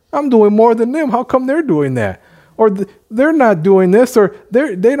minute. I'm doing more than them. How come they're doing that? Or they're not doing this, or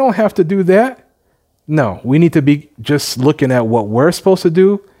they don't have to do that. No, we need to be just looking at what we're supposed to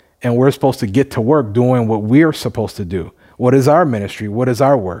do, and we're supposed to get to work doing what we're supposed to do. What is our ministry? What is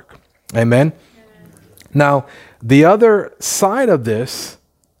our work? Amen? Now, the other side of this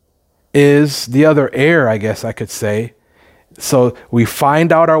is the other air, I guess I could say. So we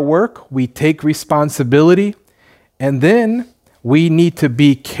find out our work, we take responsibility, and then we need to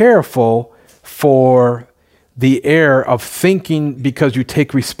be careful for the error of thinking because you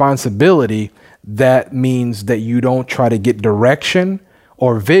take responsibility, that means that you don't try to get direction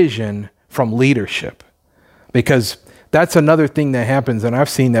or vision from leadership. Because that's another thing that happens, and I've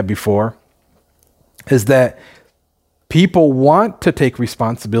seen that before, is that people want to take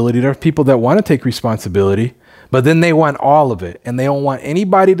responsibility. There are people that want to take responsibility, but then they want all of it, and they don't want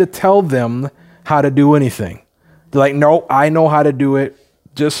anybody to tell them how to do anything. They're like, no, I know how to do it.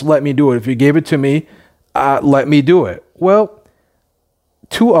 Just let me do it. If you gave it to me, let me do it. Well,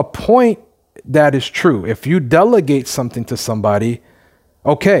 to a point, that is true. If you delegate something to somebody,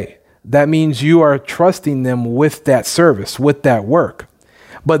 okay, that means you are trusting them with that service, with that work.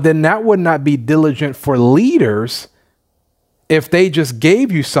 But then that would not be diligent for leaders if they just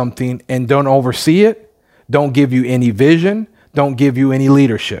gave you something and don't oversee it, don't give you any vision, don't give you any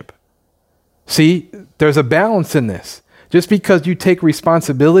leadership. See, there's a balance in this. Just because you take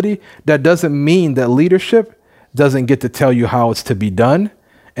responsibility, that doesn't mean that leadership doesn't get to tell you how it's to be done,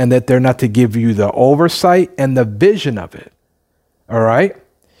 and that they're not to give you the oversight and the vision of it. All right?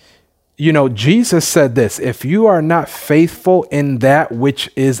 You know, Jesus said this, if you are not faithful in that which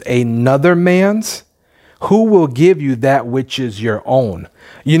is another man's, who will give you that which is your own?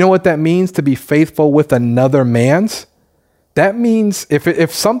 You know what that means, to be faithful with another man's? That means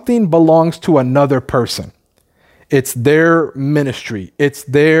if something belongs to another person, it's their ministry, it's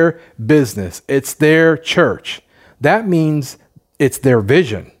their business, it's their church. That means it's their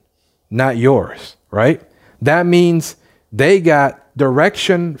vision, not yours, right? That means they got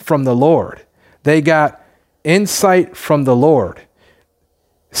direction from the Lord. They got insight from the Lord.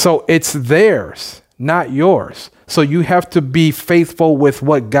 So it's theirs, not yours. So you have to be faithful with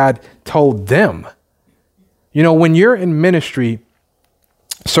what God told them. You know, when you're in ministry,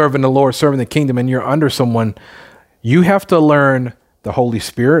 serving the Lord, serving the kingdom, and you're under someone, you have to learn the Holy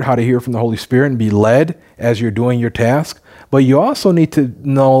Spirit, how to hear from the Holy Spirit and be led as you're doing your task. But you also need to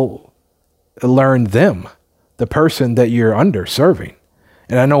learn them, the person that you're under serving.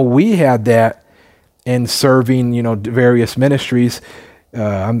 And I know we had that in serving, various ministries.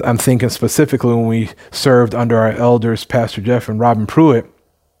 I'm thinking specifically when we served under our elders, Pastor Jeff and Robin Pruitt.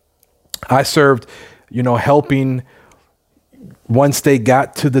 I served, helping once they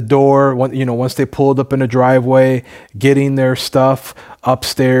got to the door, once they pulled up in the driveway, getting their stuff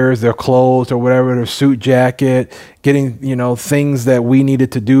upstairs, their clothes or whatever, their suit jacket, getting, things that we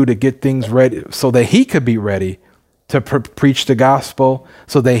needed to do to get things ready so that he could be ready to preach the gospel,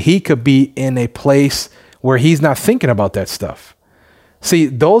 so that he could be in a place where he's not thinking about that stuff. See,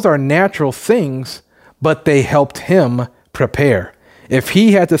 those are natural things, but they helped him prepare. If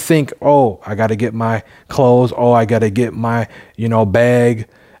he had to think, oh, I got to get my clothes, oh, I got to get my, bag,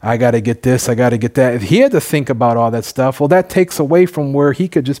 I got to get this, I got to get that. If he had to think about all that stuff, well, that takes away from where he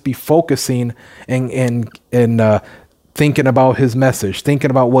could just be focusing and thinking about his message,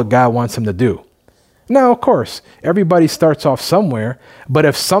 thinking about what God wants him to do. Now, of course, everybody starts off somewhere, but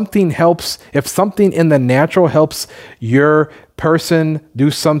if something in the natural helps your person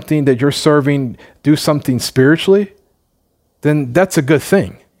do something that you're serving, do something spiritually, then that's a good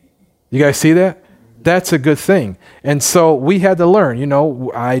thing. You guys see that? That's a good thing. And so we had to learn,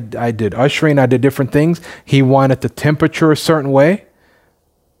 I did ushering, I did different things. He wanted the temperature a certain way.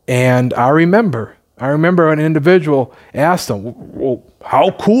 And I remember an individual asked him, well, how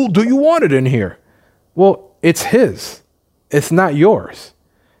cool do you want it in here? Well, it's his. It's not yours.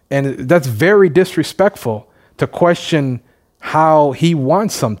 And that's very disrespectful to question how he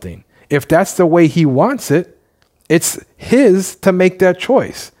wants something. If that's the way he wants it, it's his to make that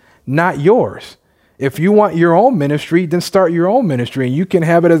choice, not yours. If you want your own ministry, then start your own ministry and you can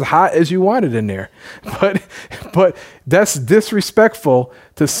have it as hot as you want it in there. But that's disrespectful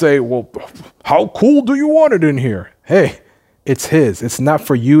to say, well, how cool do you want it in here? Hey, it's his. It's not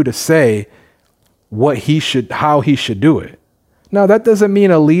for you to say how he should do it. Now, that doesn't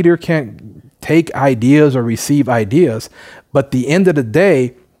mean a leader can't take ideas or receive ideas, but at the end of the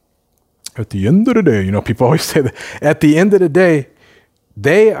day, people always say that. At the end of the day,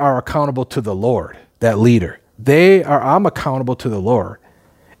 they are accountable to the Lord, that leader. I'm accountable to the Lord.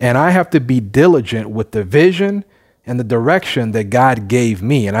 And I have to be diligent with the vision and the direction that God gave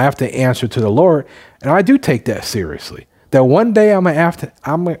me. And I have to answer to the Lord. And I do take that seriously. That one day I'm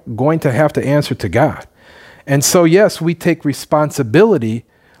going to have to answer to God. And so, yes, we take responsibility,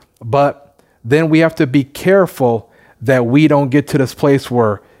 but then we have to be careful that we don't get to this place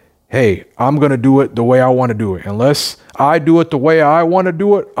where, hey, I'm going to do it the way I want to do it. Unless I do it the way I want to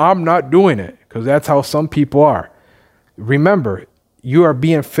do it, I'm not doing it, because that's how some people are. Remember, you are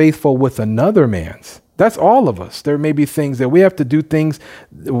being faithful with another man's. That's all of us. There may be things that we have to do things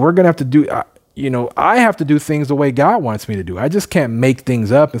we're going to have to do. I have to do things the way God wants me to do. I just can't make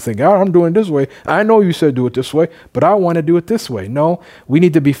things up and say, God, I'm doing it this way. I know you said do it this way, but I want to do it this way. No, we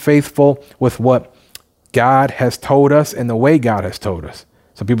need to be faithful with what God has told us and the way God has told us.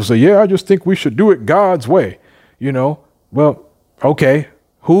 Some people say, yeah, I just think we should do it God's way. Well, okay.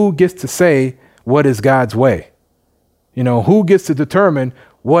 Who gets to say what is God's way? Who gets to determine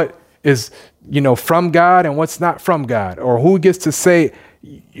what is, from God and what's not from God? Or who gets to say,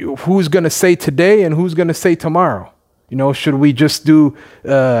 who's going to say today and who's going to say tomorrow? Should we just do,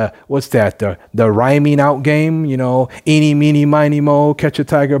 what's that? The rhyming out game, eeny, meeny, miny, mo, catch a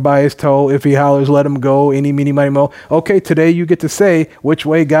tiger by his toe. If he hollers, let him go. Eeny, meeny, miny, mo. Okay, today you get to say which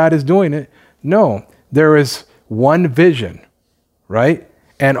way God is doing it. No, there is one vision, right?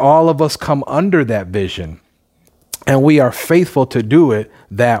 And all of us come under that vision. And we are faithful to do it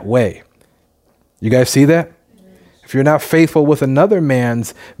that way. You guys see that? If you're not faithful with another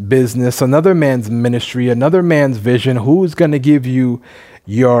man's business, another man's ministry, another man's vision, who's going to give you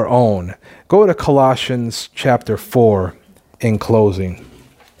your own? Go to Colossians chapter 4 in closing.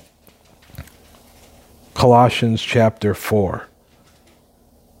 Colossians chapter 4.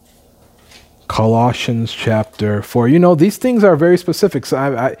 Colossians chapter 4. These things are very specific.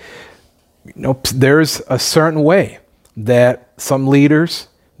 So there's a certain way that some leaders,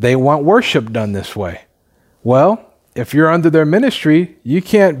 they want worship done this way. Well, if you're under their ministry, you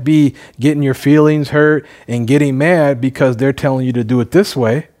can't be getting your feelings hurt and getting mad because they're telling you to do it this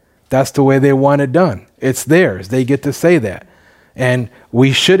way. That's the way they want it done. It's theirs. They get to say that. And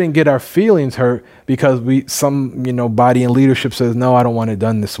we shouldn't get our feelings hurt because some body and leadership says, no, I don't want it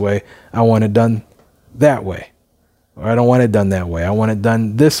done this way. I want it done that way. Or I don't want it done that way. I want it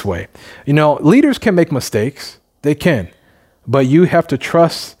done this way. Leaders can make mistakes. They can. But you have to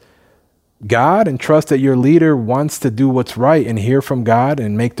trust God and trust that your leader wants to do what's right and hear from God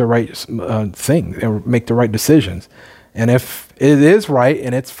and make the right thing and make the right decisions. And if it is right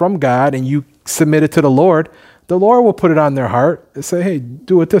and it's from God and you submit it to the Lord will put it on their heart and say, hey,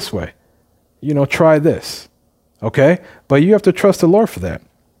 do it this way. Try this. Okay? But you have to trust the Lord for that.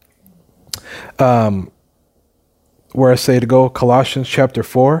 Where I say to go, Colossians chapter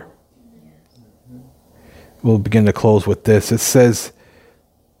 4. we'll begin to close with this. It says,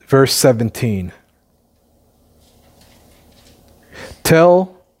 verse 17,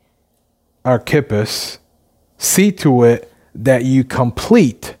 tell Archippus, see to it that you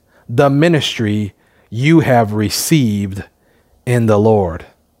complete the ministry you have received in the Lord.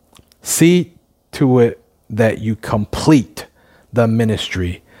 See to it that you complete the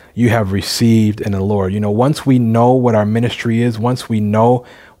ministry you have received in the Lord. You know, once we know what our ministry is, once we know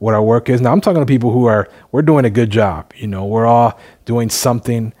what our work is. Now, I'm talking to people we're doing a good job. You know, we're all doing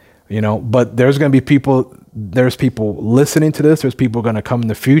something, you know, but there's going to be people listening to this. There's people going to come in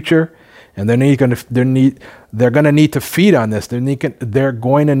the future, and they're going to need to feed on this. They're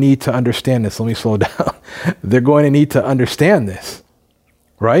going to need to understand this. Let me slow down. They're going to need to understand this,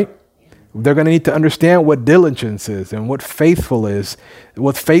 right? They're going to need to understand what diligence is and what faithfulness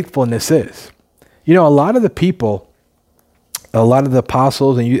is. You know, a lot of the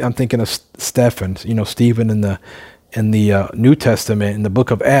apostles, and I'm thinking of Stephen, you know, Stephen in the New Testament, in the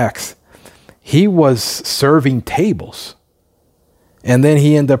book of Acts, he was serving tables. And then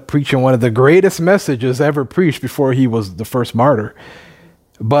he ended up preaching one of the greatest messages ever preached before he was the first martyr.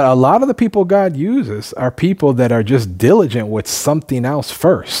 But a lot of the people God uses are people that are just diligent with something else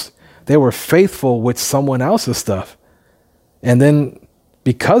first. They were faithful with someone else's stuff. And then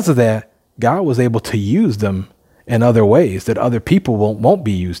because of that, God was able to use them in other ways that other people won't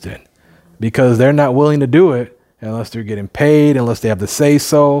be used in, because they're not willing to do it unless they're getting paid, unless they have to say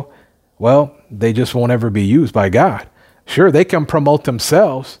so. Well, they just won't ever be used by God. Sure, they can promote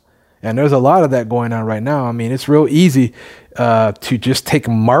themselves, and there's a lot of that going on right now. I mean, it's real easy to just take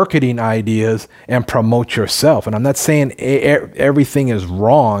marketing ideas and promote yourself. And I'm not saying everything is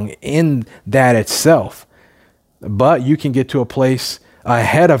wrong in that itself, but you can get to a place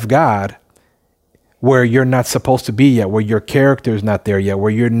ahead of God where you're not supposed to be yet, where your character is not there yet,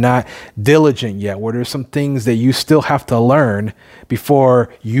 where you're not diligent yet, where there's some things that you still have to learn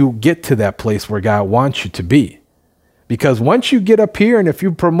before you get to that place where God wants you to be. Because once you get up here, and if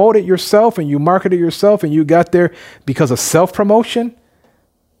you promote it yourself and you market it yourself and you got there because of self-promotion,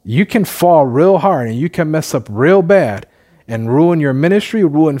 you can fall real hard and you can mess up real bad and ruin your ministry,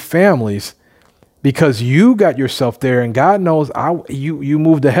 ruin families, because you got yourself there, and God knows you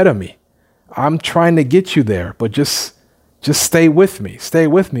moved ahead of me. I'm trying to get you there, but just stay with me. Stay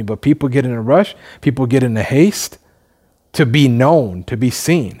with me. But people get in a rush. People get in a haste to be known, to be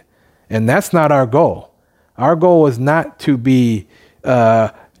seen. And that's not our goal. Our goal is not to be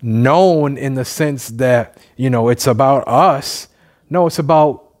known in the sense that, you know, it's about us. No, it's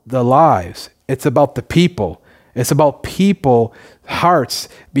about the lives. It's about the people. It's about people, hearts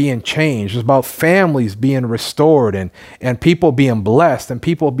being changed. It's about families being restored, and people being blessed, and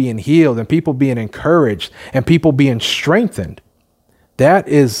people being healed, and people being encouraged, and people being strengthened. That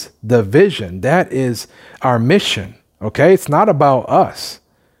is the vision. That is our mission. Okay. It's not about us.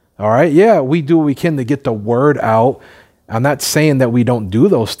 All right. Yeah, we do what we can to get the word out. I'm not saying that we don't do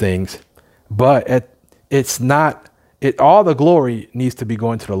those things, but all the glory needs to be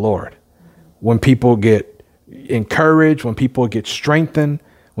going to the Lord. When people get encouraged, when people get strengthened,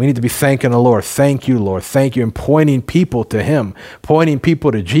 we need to be thanking the Lord. Thank you, Lord. Thank you. And pointing people to him, pointing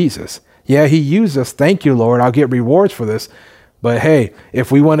people to Jesus. Yeah, he used us. Thank you, Lord. I'll get rewards for this. But hey,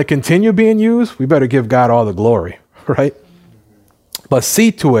 if we want to continue being used, we better give God all the glory, right? But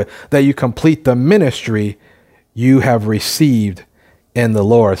see to it that you complete the ministry you have received in the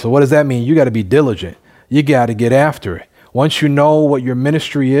Lord. So what does that mean? You got to be diligent. You got to get after it. Once you know what your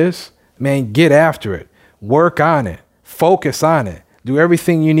ministry is, man, get after it. Work on it. Focus on it. Do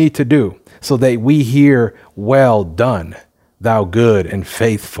everything you need to do so that we hear, well done, thou good and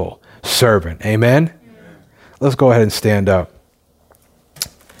faithful servant. Amen? Let's go ahead and stand up.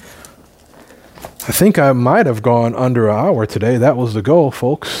 I think I might have gone under an hour today. That was the goal,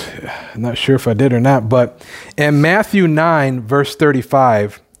 folks. I'm not sure if I did or not. But in Matthew 9, verse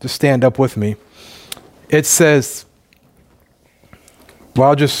 35, just stand up with me. It says, well,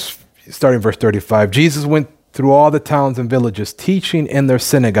 I'll just start in verse 35. Jesus went through all the towns and villages, teaching in their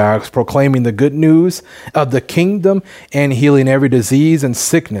synagogues, proclaiming the good news of the kingdom and healing every disease and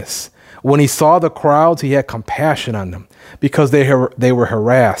sickness. When he saw the crowds, he had compassion on them because they were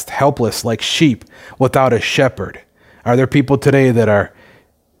harassed, helpless like sheep without a shepherd. Are there people today that are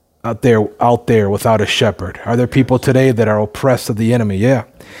out there without a shepherd? Are there people today that are oppressed of the enemy? Yeah.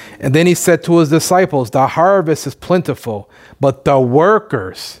 And then he said to his disciples, the harvest is plentiful, but the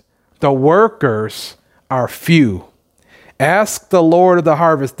workers are few. Ask the Lord of the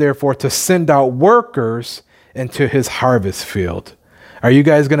harvest, therefore, to send out workers into his harvest field. Are you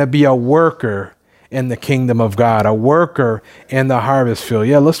guys going to be a worker in the kingdom of God, a worker in the harvest field.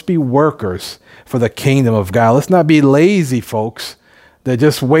 Yeah, let's be workers for the kingdom of God. Let's not be lazy folks that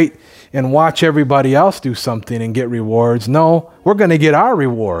just wait and watch everybody else do something and get rewards. No, we're going to get our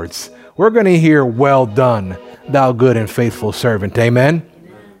rewards. We're going to hear, "Well done, thou good and faithful servant." Amen.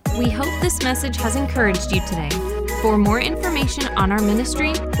 We hope this message has encouraged you today. For more information on our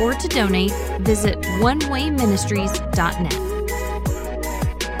ministry or to donate, visit onewayministries.net.